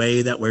the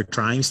way that we're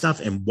trying stuff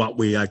and what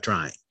we are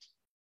trying.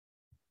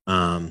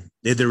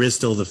 There is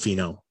still the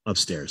Pheno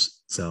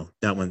upstairs, so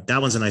that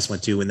one's a nice one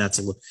too, and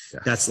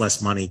that's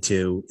less money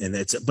too, and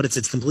it's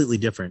a completely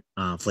different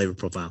flavor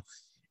profile.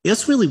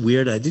 It's really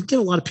weird. I did get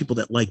a lot of people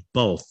that like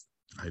both.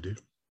 I do.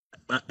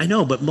 I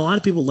know, but a lot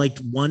of people liked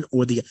one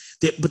or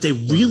but they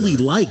really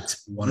liked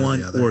one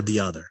or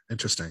the other.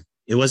 Interesting.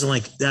 It wasn't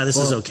like, this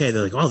is okay.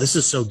 They're like, oh, this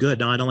is so good.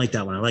 No, I don't like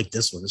that one. I like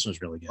this one. This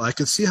one's really good. Well, I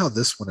can see how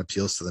this one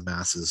appeals to the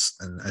masses,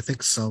 and I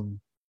think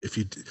if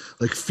you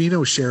like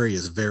Pheno Sherry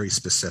is very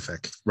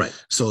specific, right?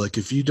 So like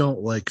if you don't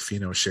like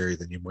Pheno Sherry,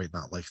 then you might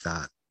not like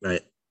that,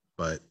 right?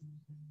 But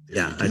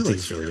yeah, I think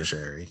it's really good.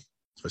 Sherry,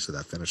 especially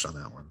that finish on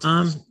that one.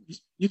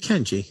 You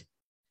can, G.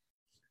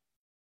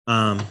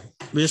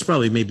 We just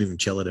probably maybe even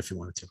chill it if you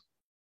wanted to.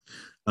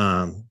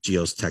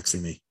 Gio's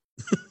texting me.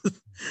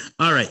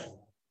 All right.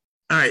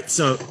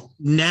 So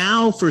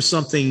now for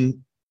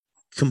something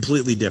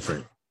completely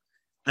different.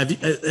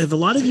 Have a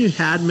lot of you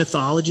had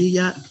Mythology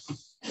yet?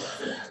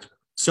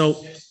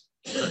 So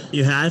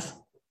you have?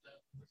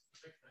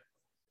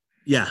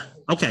 Yeah.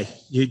 Okay.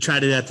 You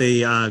tried it at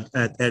the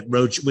at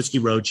Whiskey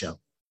Roadshow.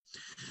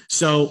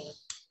 So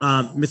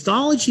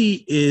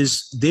Mythology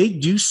is they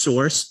do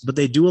source, but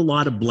they do a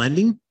lot of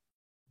blending.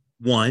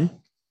 1,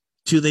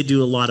 2, they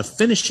do a lot of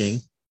finishing.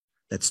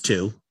 That's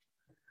 2.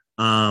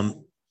 And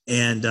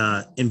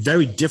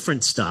very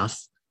different stuff.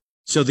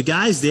 So the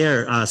guys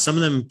there, some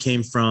of them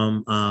came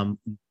from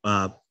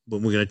what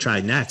we're going to try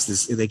next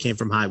is they came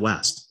from High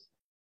West.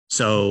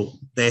 So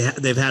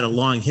they've had a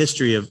long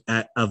history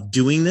of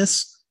doing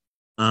this.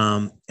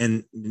 And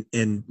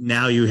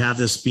now you have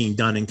this being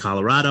done in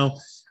Colorado.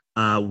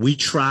 We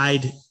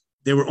tried,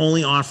 they were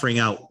only offering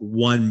out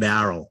 1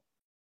 barrel.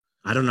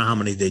 I don't know how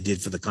many they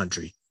did for the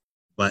country,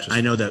 but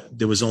I know that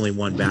there was only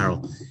 1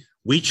 barrel.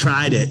 We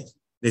tried it.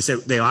 They said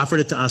they offered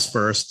it to us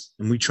first,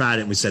 and we tried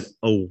it and we said,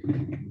 oh,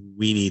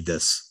 we need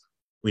this.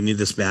 We need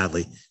this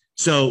badly.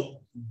 So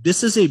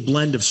this is a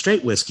blend of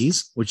straight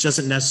whiskeys, which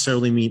doesn't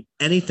necessarily mean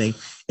anything.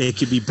 It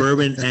could be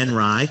bourbon and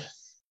rye.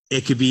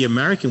 It could be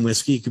American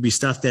whiskey. It could be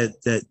stuff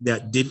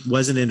that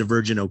wasn't in a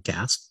virgin oak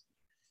cask.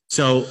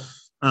 So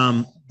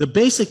the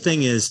basic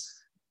thing is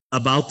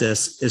about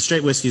this is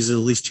straight whiskey is at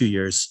least 2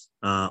 years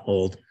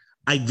old.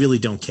 I really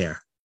don't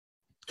care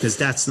because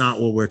that's not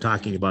what we're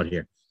talking about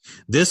here.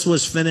 This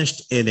was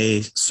finished in a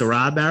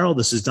Syrah barrel.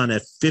 This is done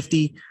at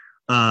 50%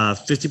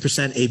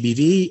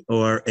 ABV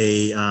or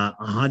a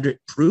 100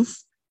 proof.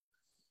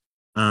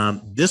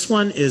 This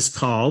one is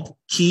called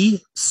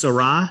Key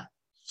Syrah.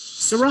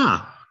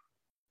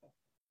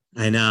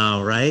 I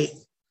know, right?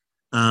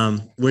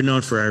 We're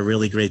known for our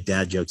really great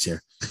dad jokes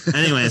here.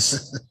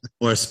 Anyways,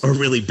 or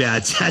really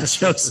bad dad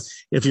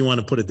jokes, if you want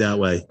to put it that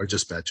way. Or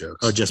just bad jokes.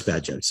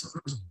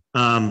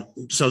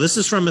 So this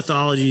is from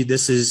Mythology.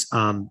 This is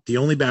the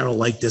only barrel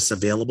like this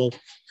available.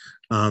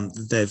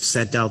 They've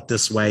sent out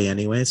this way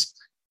anyways.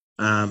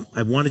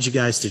 I wanted you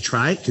guys to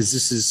try it because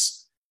this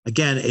is,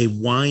 again, a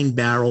wine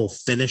barrel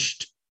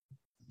finished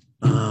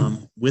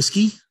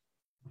whiskey.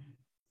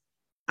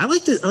 I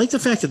like the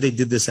fact that they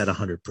did this at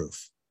 100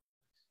 proof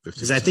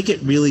because I think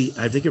it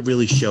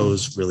really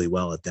shows really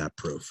well at that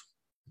proof.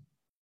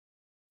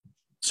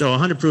 So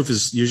 100 proof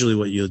is usually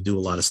what you'll do a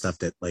lot of stuff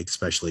that like,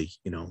 especially,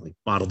 like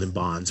bottled in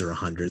bonds or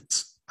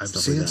 100s. I'm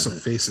seeing some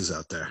faces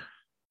out there.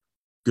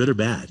 Good or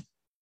bad?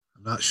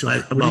 I'm not sure.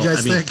 What do you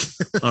guys think?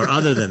 Or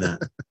other than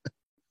that?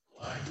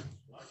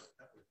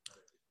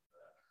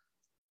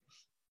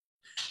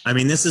 I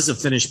mean, this is a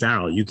finished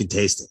barrel. You can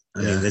taste it.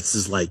 I mean, this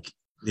is like,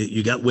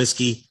 you got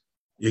whiskey,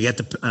 you get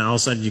and all of a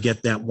sudden you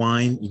get that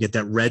wine, you get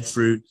that red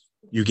fruit,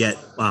 you get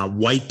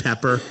white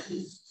pepper,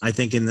 I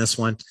think in this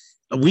one.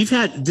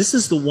 This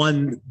is the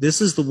one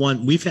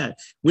we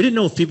didn't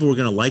know if people were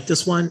going to like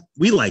this one.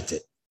 We liked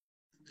it.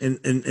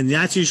 And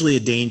that's usually a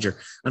danger.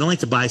 I don't like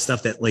to buy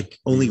stuff that like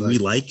only we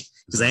like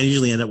because I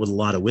usually end up with a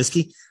lot of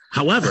whiskey.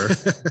 However,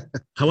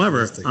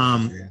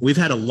 we've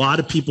had a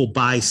lot of people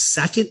buy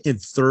 2nd and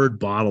 3rd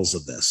bottles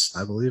of this.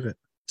 I believe it.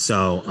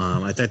 So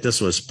I thought this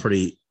was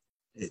pretty.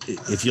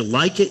 If you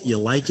like it, you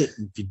like it.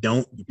 If you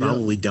don't, you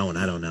probably don't.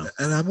 I don't know.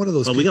 And I'm one of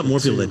those. But we got more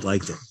people that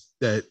liked it.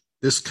 That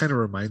this kind of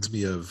reminds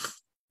me of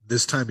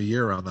this time of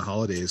year around the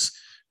holidays.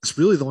 It's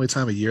really the only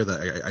time of year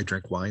that I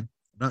drink wine.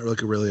 I'm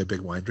not really a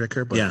big wine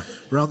drinker, but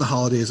around the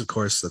holidays, of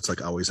course, that's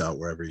like always out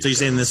wherever you. So you're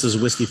saying this is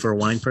whiskey for a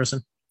wine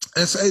person?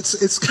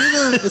 It's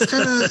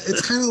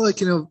kind of like,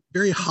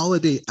 very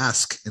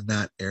holiday-esque in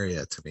that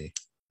area to me.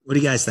 What do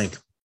you guys think?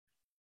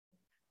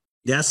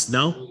 Yes,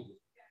 no,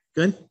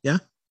 good, yeah.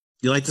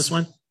 You like this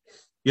one?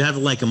 You have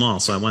to like them all,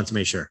 so I want to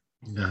make sure.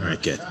 All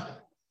right, good.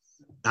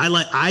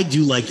 I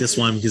do like this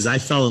one because I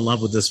fell in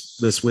love with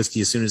this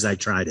whiskey as soon as I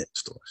tried it.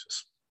 It's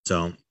delicious.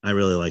 So I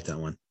really like that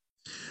one.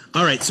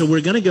 All right, so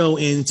we're going to go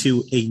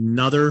into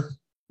another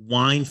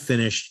wine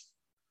finish.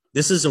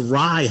 This is a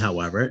rye,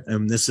 however,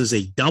 and this is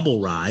a double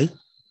rye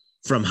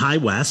from High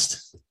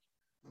West.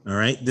 All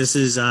right, this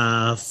is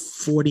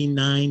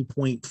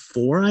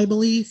 49.4, I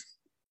believe.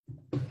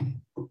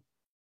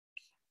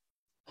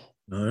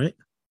 All right.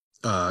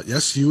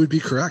 Yes, you would be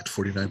correct.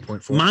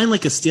 49.4. Mine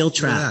like a steel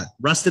trap,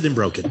 rusted and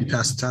broken. You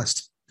passed the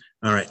test.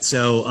 All right.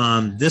 So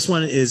this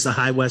one is a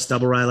High West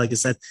double rye. Like I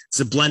said,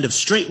 it's a blend of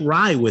straight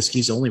rye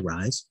whiskeys, only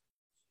ryes.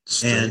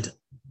 And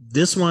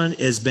this one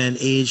has been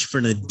aged for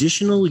an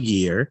additional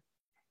year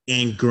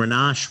in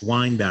Grenache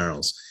wine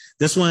barrels.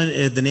 This one,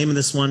 the name of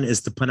this one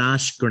is the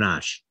Panache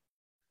Grenache.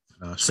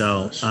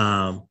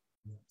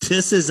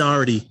 This is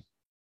already,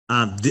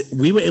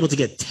 we were able to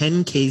get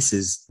 10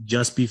 cases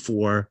just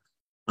before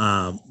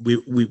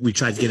we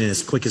tried to get in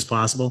as quick as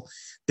possible.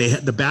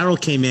 The barrel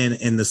came in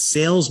and the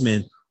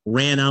salesman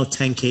ran out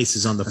 10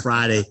 cases on the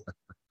Friday,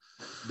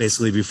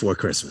 basically before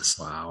Christmas.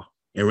 Wow.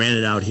 It ran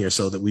it out here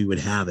so that we would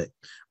have it.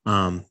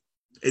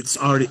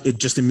 It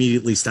just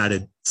immediately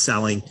started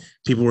selling.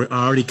 People were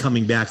already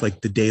coming back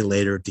like the day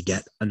later to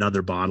get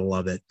another bottle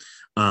of it.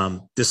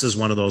 This is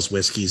one of those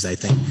whiskeys. I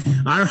think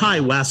our High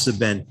Wests have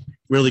been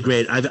really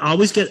great. I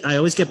always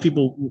get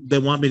people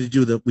that want me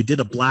to we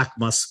did a black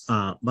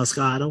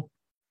Moscato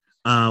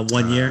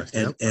one year,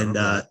 and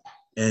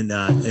and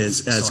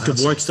as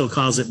Kevork still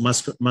calls it,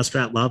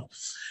 Muskrat Love.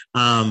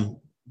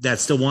 That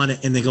still want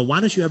it, and they go, "Why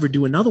don't you ever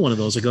do another one of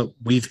those?" I go,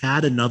 "We've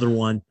had another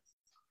one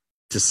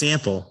to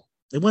sample.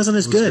 It wasn't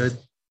as good.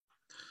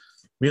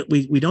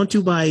 We don't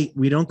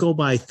go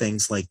by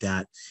things like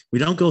that. We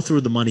don't go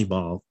through the money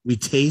ball. We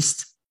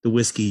taste the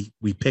whiskey.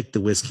 We pick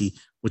the whiskey,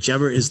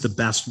 whichever is the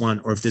best one.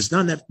 Or if there's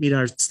none that meet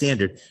our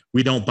standard,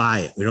 we don't buy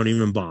it. We don't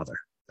even bother."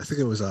 I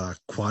think it was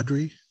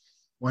Quadri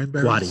wine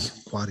barrels.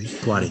 Quaddy.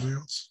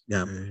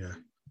 Yeah. Yeah.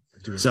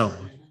 So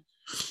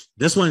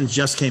this one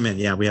just came in.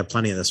 Yeah, we have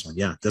plenty of this one.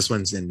 Yeah, this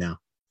one's in now.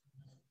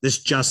 This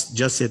just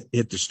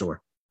hit the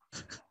store.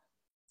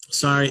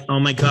 Sorry. Oh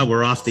my God,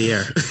 we're off the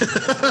air.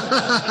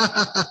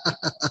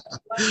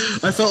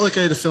 I felt like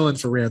I had to fill in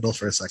for Randall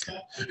for a second.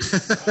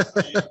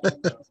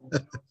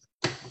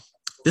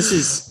 This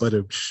is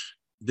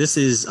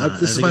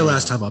my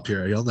last time up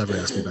here. You'll never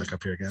ask me back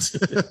up here again.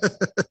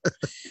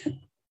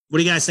 What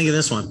do you guys think of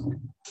this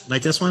one?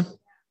 Like this one?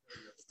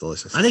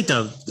 Delicious. I think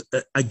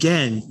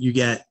again, you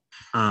get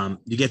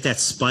that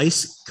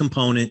spice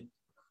component.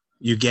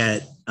 You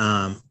get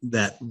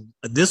that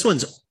this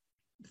one's,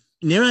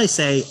 near I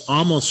say,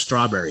 almost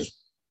strawberry.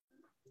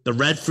 The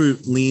red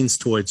fruit leans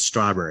towards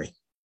strawberry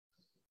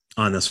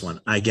on this one.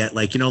 I get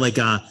like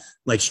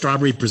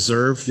strawberry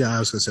preserve. Yeah, I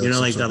was gonna say,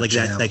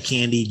 that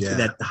candy,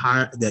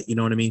 that you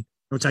know what I mean?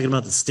 We're talking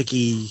about the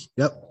sticky.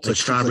 Yep. Like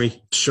strawberry,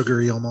 like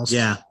sugary almost.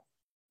 Yeah.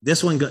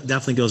 This one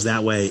definitely goes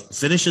that way.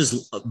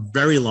 Finishes a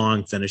very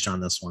long finish on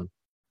this one.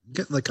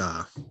 Get like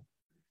a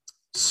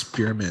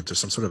spearmint or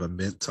some sort of a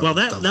mint. Well,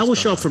 that will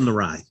show up from the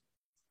rye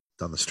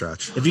down the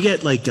stretch. If you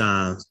get like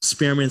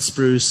spearmint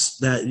spruce,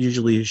 that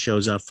usually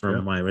shows up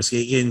from my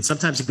whiskey, and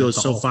sometimes it goes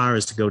so far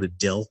as to go to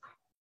dill.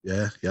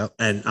 Yeah, yep.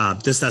 And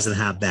this doesn't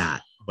have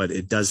that, but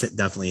it does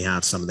definitely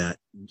have some of that,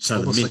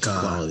 some of the mint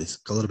qualities.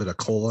 A little bit of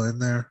cola in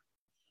there.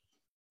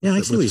 Yeah,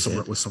 I see what you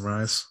said. With some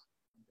rice,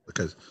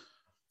 because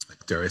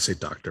dare I say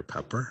Dr.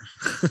 Pepper?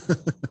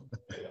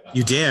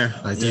 You dare.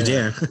 You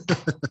dare.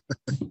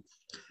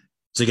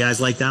 So you guys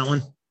like that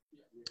one?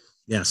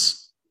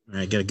 Yes. All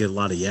right, gotta get a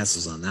lot of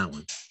yeses on that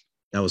one.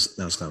 That was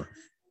clever.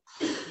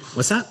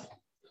 What's that?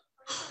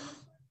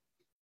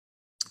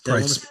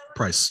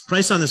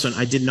 Price on this one.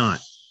 I did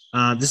not.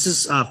 This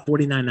is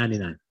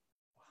 $49.99.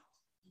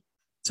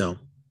 So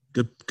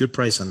good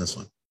price on this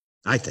one,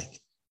 I think.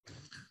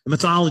 The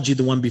Mythology,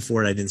 the one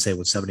before it, I didn't say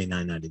was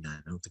 $79.99.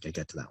 I don't think I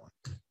get to that one.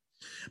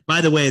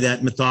 By the way,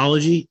 that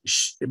Mythology,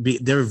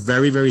 they're a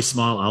very, very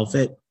small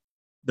outfit.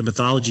 The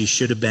Mythology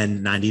should have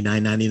been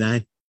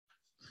 $99.99.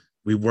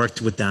 We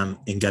worked with them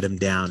and got them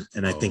down,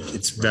 and I think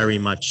it's very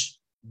much,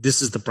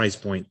 this is the price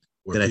point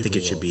that I think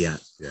it should be at.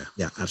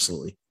 Yeah,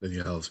 absolutely. Then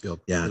it'll appeal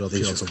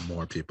to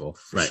more people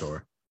for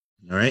sure.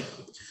 All right.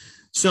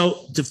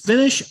 So to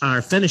finish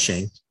our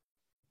finishing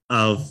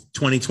of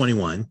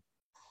 2021,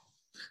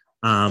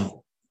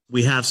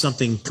 we have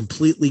something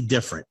completely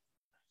different.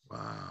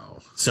 Wow.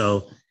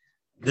 So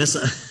this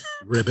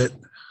Ribbit,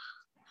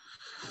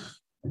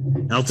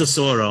 El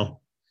Tesoro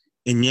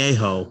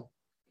Añejo,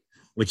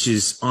 which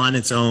is on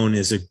its own,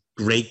 is a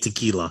great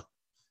tequila.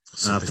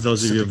 For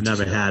those of you who have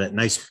never had it,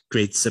 nice,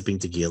 great sipping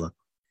tequila.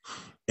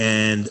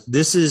 And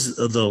this is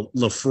the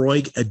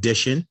Laphroaig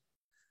edition.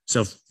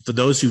 So for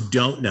those who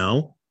don't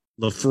know,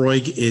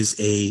 Laphroaig is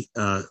a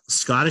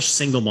Scottish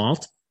single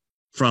malt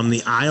from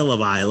the Isle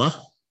of Islay,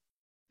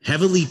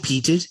 heavily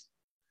peated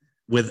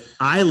with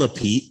Islay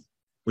peat,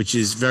 which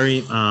is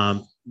very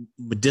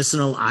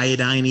medicinal,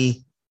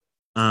 iodine-y,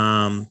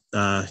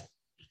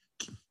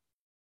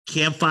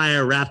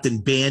 campfire wrapped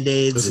in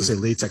Band-Aids. This is a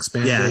latex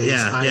Band-Aids.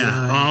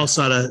 Yeah. All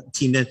sort of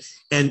teamed in.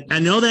 And I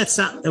know that's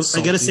not,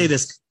 I got to say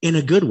this in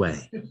a good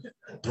way.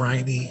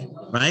 Briny.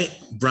 Right?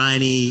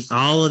 Briny,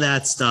 all of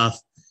that stuff.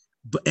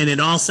 And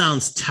it all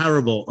sounds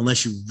terrible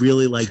unless you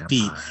really like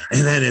peat.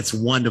 And then it's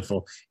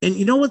wonderful. And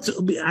you know what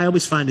I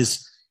always find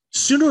is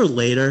sooner or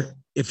later,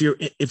 if you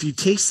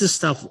taste this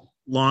stuff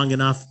long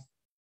enough,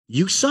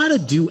 you sort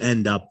of do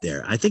end up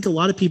there. I think a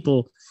lot of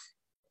people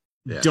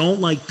don't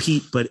like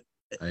peat, but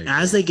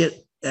as they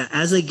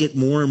get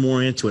more and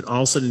more into it,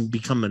 all of a sudden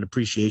become an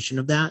appreciation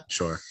of that.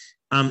 Sure.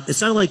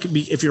 It's not like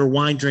if you're a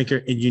wine drinker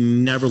and you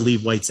never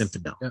leave White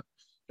Zinfandel. Yeah.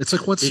 It's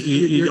like once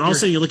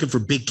you're looking for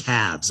big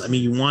cabs. I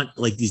mean, you want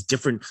like these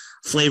different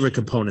flavor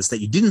components that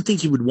you didn't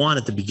think you would want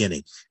at the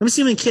beginning. Let me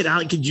see, even kid,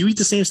 could you eat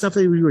the same stuff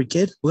that when you were a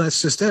kid? Well,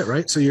 that's just it,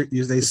 right? So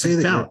they say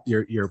that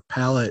your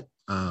palate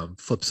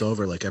flips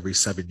over like every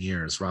 7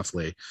 years,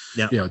 roughly.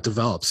 Yeah,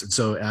 develops, and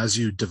so as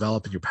you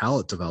develop and your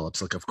palate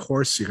develops, like of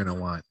course you're going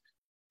to want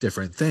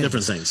different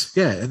things.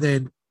 Yeah, and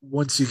then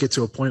once you get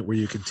to a point where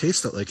you can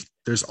taste it, like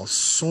there's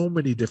so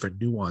many different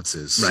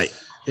nuances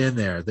in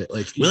there that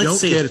like you let's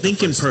say a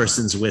thinking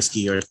person's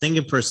whiskey or a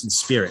thinking person's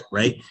spirit,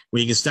 right? Where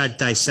you can start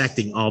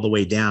dissecting all the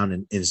way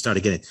down and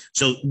start getting.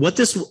 So what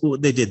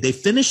they did, they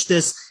finished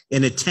this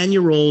in a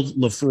 10-year-old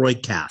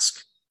Laphroaig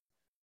cask.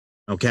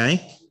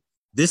 Okay.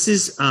 This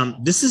is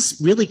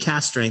really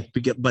cask strength,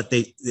 but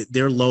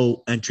they're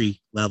low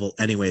entry level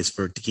anyways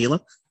for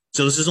tequila.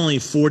 So this is only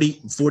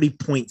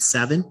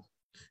 40.7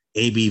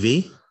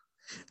 ABV.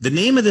 The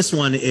name of this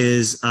one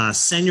is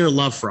Senor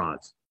Love Frog.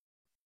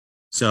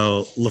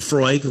 So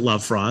Laphroaig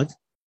Love Frog.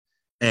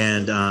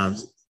 And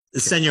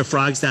Senor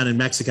Frogs down in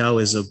Mexico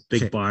is a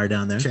big bar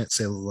down there. Can't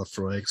say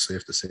Laphroaig, so you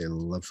have to say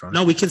Love Frog.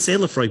 No, we can say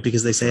Laphroaig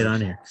because they say it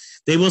on here.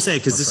 They will say it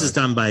because this is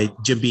done by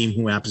Jim Beam,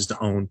 who happens to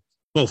own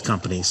both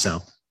companies.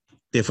 So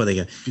therefore they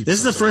get. This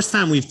is the first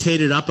time we've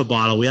tated up a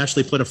bottle. We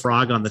actually put a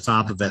frog on the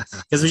top of it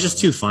because it was just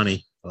too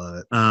funny.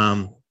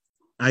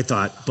 I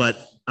thought,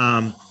 but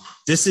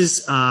this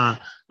is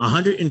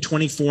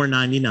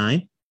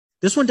 $124.99.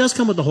 This one does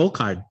come with the whole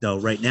card, though.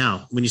 Right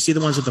now, when you see the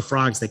ones with the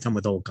frogs, they come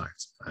with whole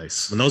cards.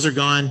 Nice. When those are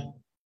gone,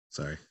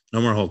 sorry, no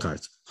more whole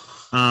cards.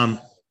 Now,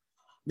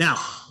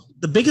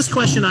 the biggest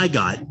question I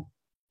got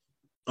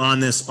on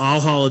this all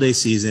holiday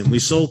season, we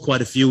sold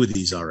quite a few of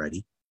these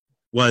already,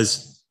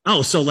 was,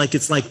 oh, so like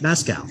it's like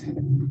mezcal,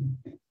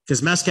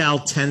 because mezcal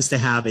tends to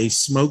have a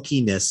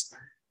smokiness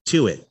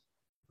to it.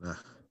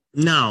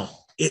 Now,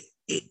 it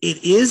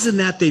is in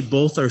that they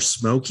both are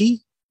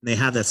smoky. They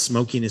have that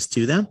smokiness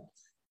to them.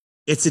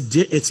 It's a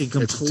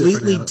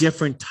completely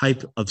different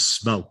type of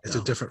smoke. It's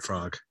a different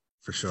frog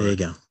for sure. There you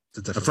go.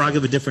 It's a frog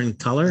of a different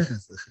color.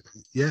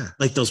 Yeah,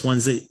 like those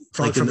ones that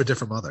frog like from a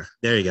different mother.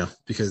 There you go.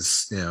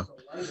 Because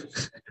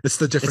it's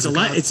the different. It's a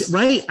lot. It's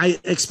right. I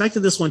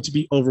expected this one to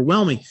be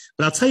overwhelming,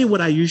 but I'll tell you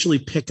what I usually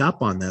pick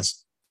up on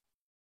this.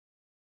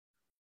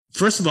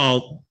 First of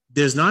all,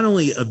 there's not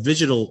only a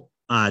visual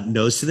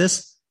nose to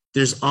this.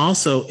 There's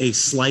also a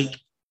slight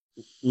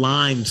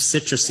lime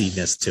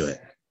citrusiness to it,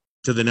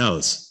 to the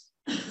nose.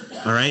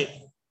 All right.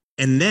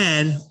 And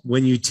then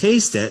when you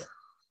taste it,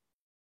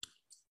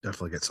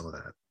 definitely get some of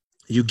that.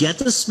 You get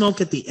the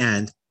smoke at the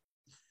end.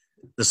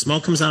 The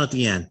smoke comes out at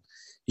the end.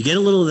 You get a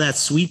little of that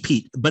sweet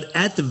peat, but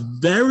at the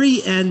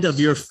very end of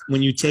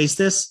when you taste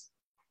this,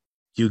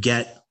 you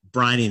get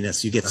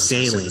brininess, you get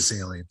saline.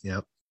 Saline.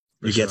 Yep.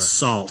 You get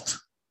salt.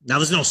 Now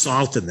there's no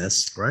salt in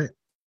this. Right.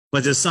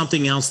 But there's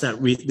something else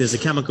there's a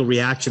chemical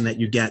reaction that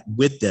you get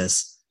with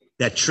this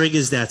that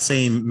triggers that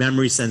same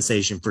memory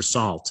sensation for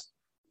salt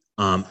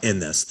in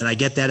this. And I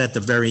get that at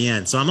the very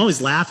end. So I'm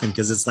always laughing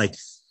because it's like,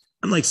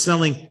 I'm like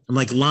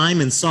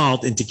lime and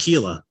salt and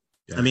tequila.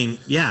 Yeah. I mean,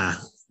 yeah,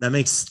 that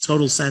makes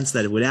total sense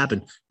that it would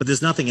happen, but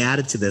there's nothing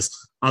added to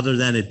this other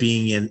than it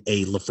being in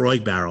a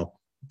Laphroaig barrel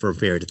for a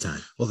period of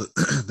time. Well,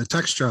 the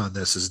texture on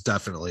this is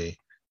definitely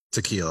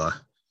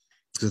tequila.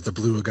 The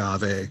blue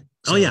agave.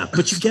 So, oh yeah,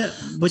 but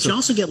you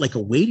also get like a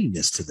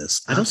weightiness to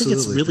this. I don't think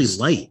it's really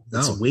light.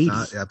 It's weighty.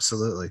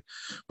 Absolutely.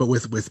 But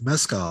with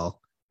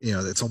mezcal,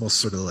 it's almost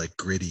sort of like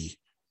gritty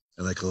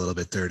and like a little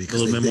bit dirty. A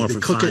little bit more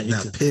they cook it in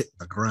that pit in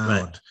the ground,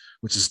 right,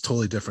 which is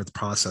totally different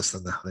process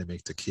than how they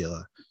make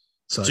tequila.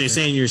 So you're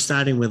saying you're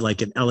starting with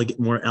like an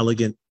more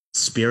elegant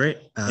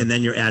spirit, and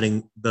then you're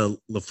adding the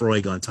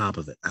Laphroaig on top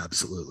of it.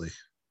 Absolutely.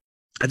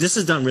 This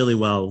is done really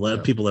well. A lot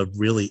of people have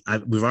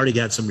we've already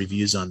got some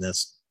reviews on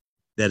this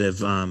that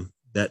have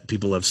that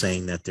people have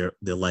saying that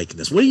they're liking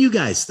this. What do you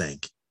guys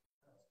think?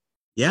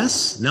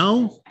 Yes?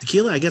 No?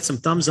 Tequila? I get some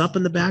thumbs up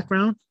in the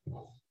background.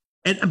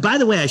 And by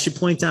the way, I should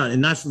point out, and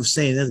not from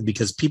saying that,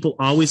 because people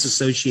always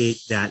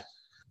associate that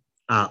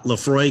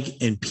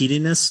Laphroaig and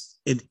peatiness.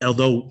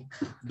 Although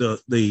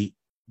the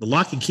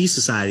Lock and Key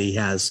Society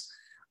has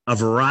a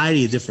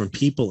variety of different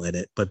people in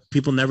it, but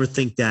people never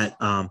think that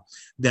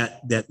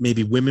that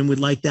maybe women would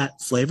like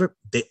that flavor.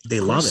 They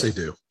love it. They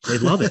do. They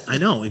love it. I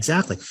know,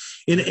 exactly.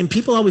 And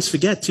people always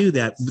forget too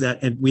that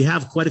and we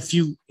have quite a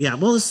few. Yeah,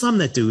 well, there's some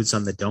that do and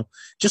some that don't,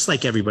 just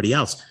like everybody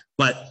else.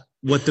 But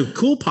what the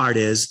cool part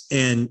is,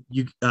 and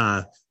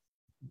the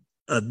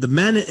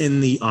men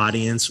in the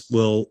audience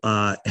will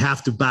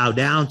have to bow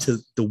down to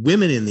the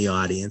women in the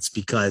audience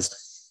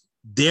because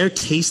they're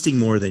tasting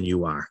more than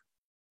you are.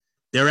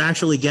 They're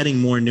actually getting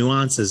more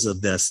nuances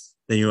of this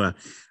than you are.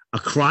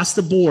 Across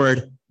the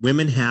board,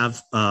 women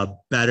have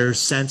better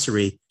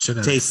sensory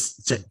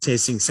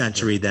tasting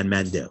sensory than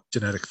men do.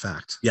 Genetic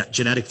fact. Yeah,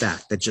 genetic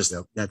fact.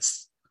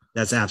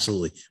 That's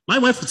absolutely. My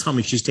wife will tell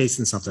me she's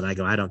tasting something. I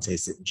go, I don't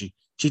taste it. And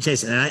she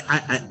tastes it,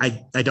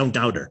 and I don't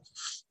doubt her.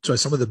 So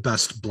some of the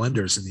best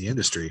blenders in the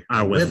industry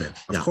are women.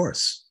 Of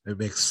course, it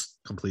makes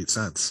complete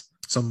sense.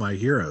 Some of my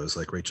heroes,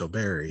 like Rachel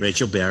Berry.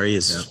 Rachel Berry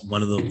is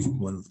one of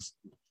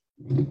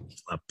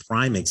a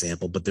prime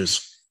example, but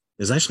there's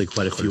actually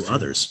quite a few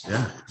others.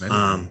 Yeah.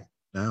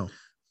 Now.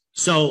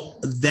 So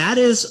that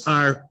is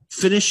our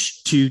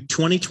finish to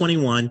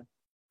 2021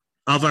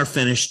 of our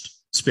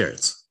finished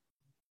spirits.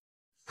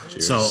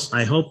 Cheers. So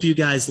I hope you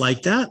guys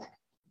like that.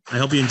 I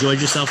hope you enjoyed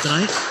yourself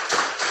tonight.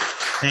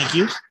 Thank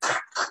you.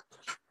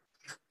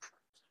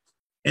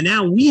 And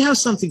now we have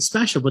something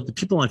special, but the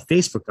people on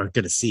Facebook aren't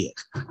going to see it.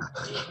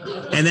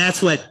 And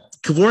that's what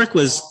Kevork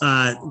was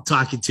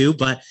talking to.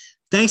 But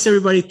thanks,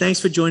 everybody. Thanks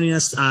for joining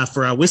us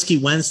for our Whiskey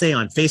Wednesday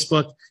on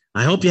Facebook.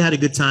 I hope you had a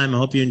good time. I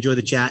hope you enjoyed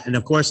the chat. And,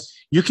 of course,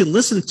 you can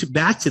listen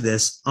back to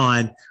this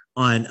on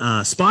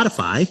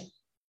Spotify.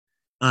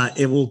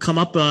 It will come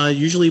up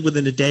usually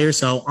within a day or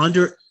so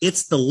under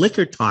It's the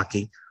Liquor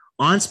Talking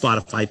on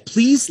Spotify.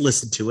 Please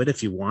listen to it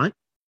if you want.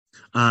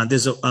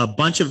 There's a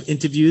bunch of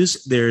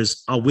interviews.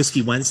 There's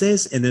Whiskey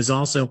Wednesdays, and there's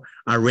also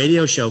our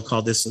radio show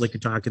called This Liquor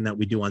Talking that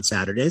we do on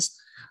Saturdays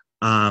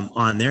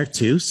on there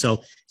too.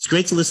 So it's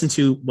great to listen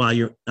to while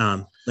you're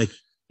like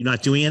you're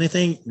not doing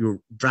anything. You're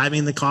driving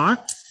in the car.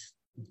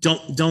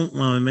 Don't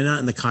well, not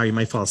in the car. You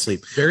might fall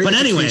asleep. But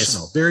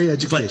anyways, very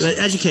educational. But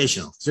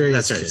educational. Very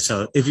That's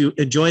educational. right. So if you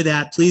enjoy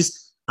that,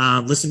 please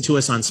listen to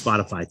us on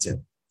Spotify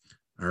too.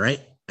 All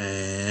right.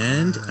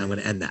 And I'm going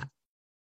to end that.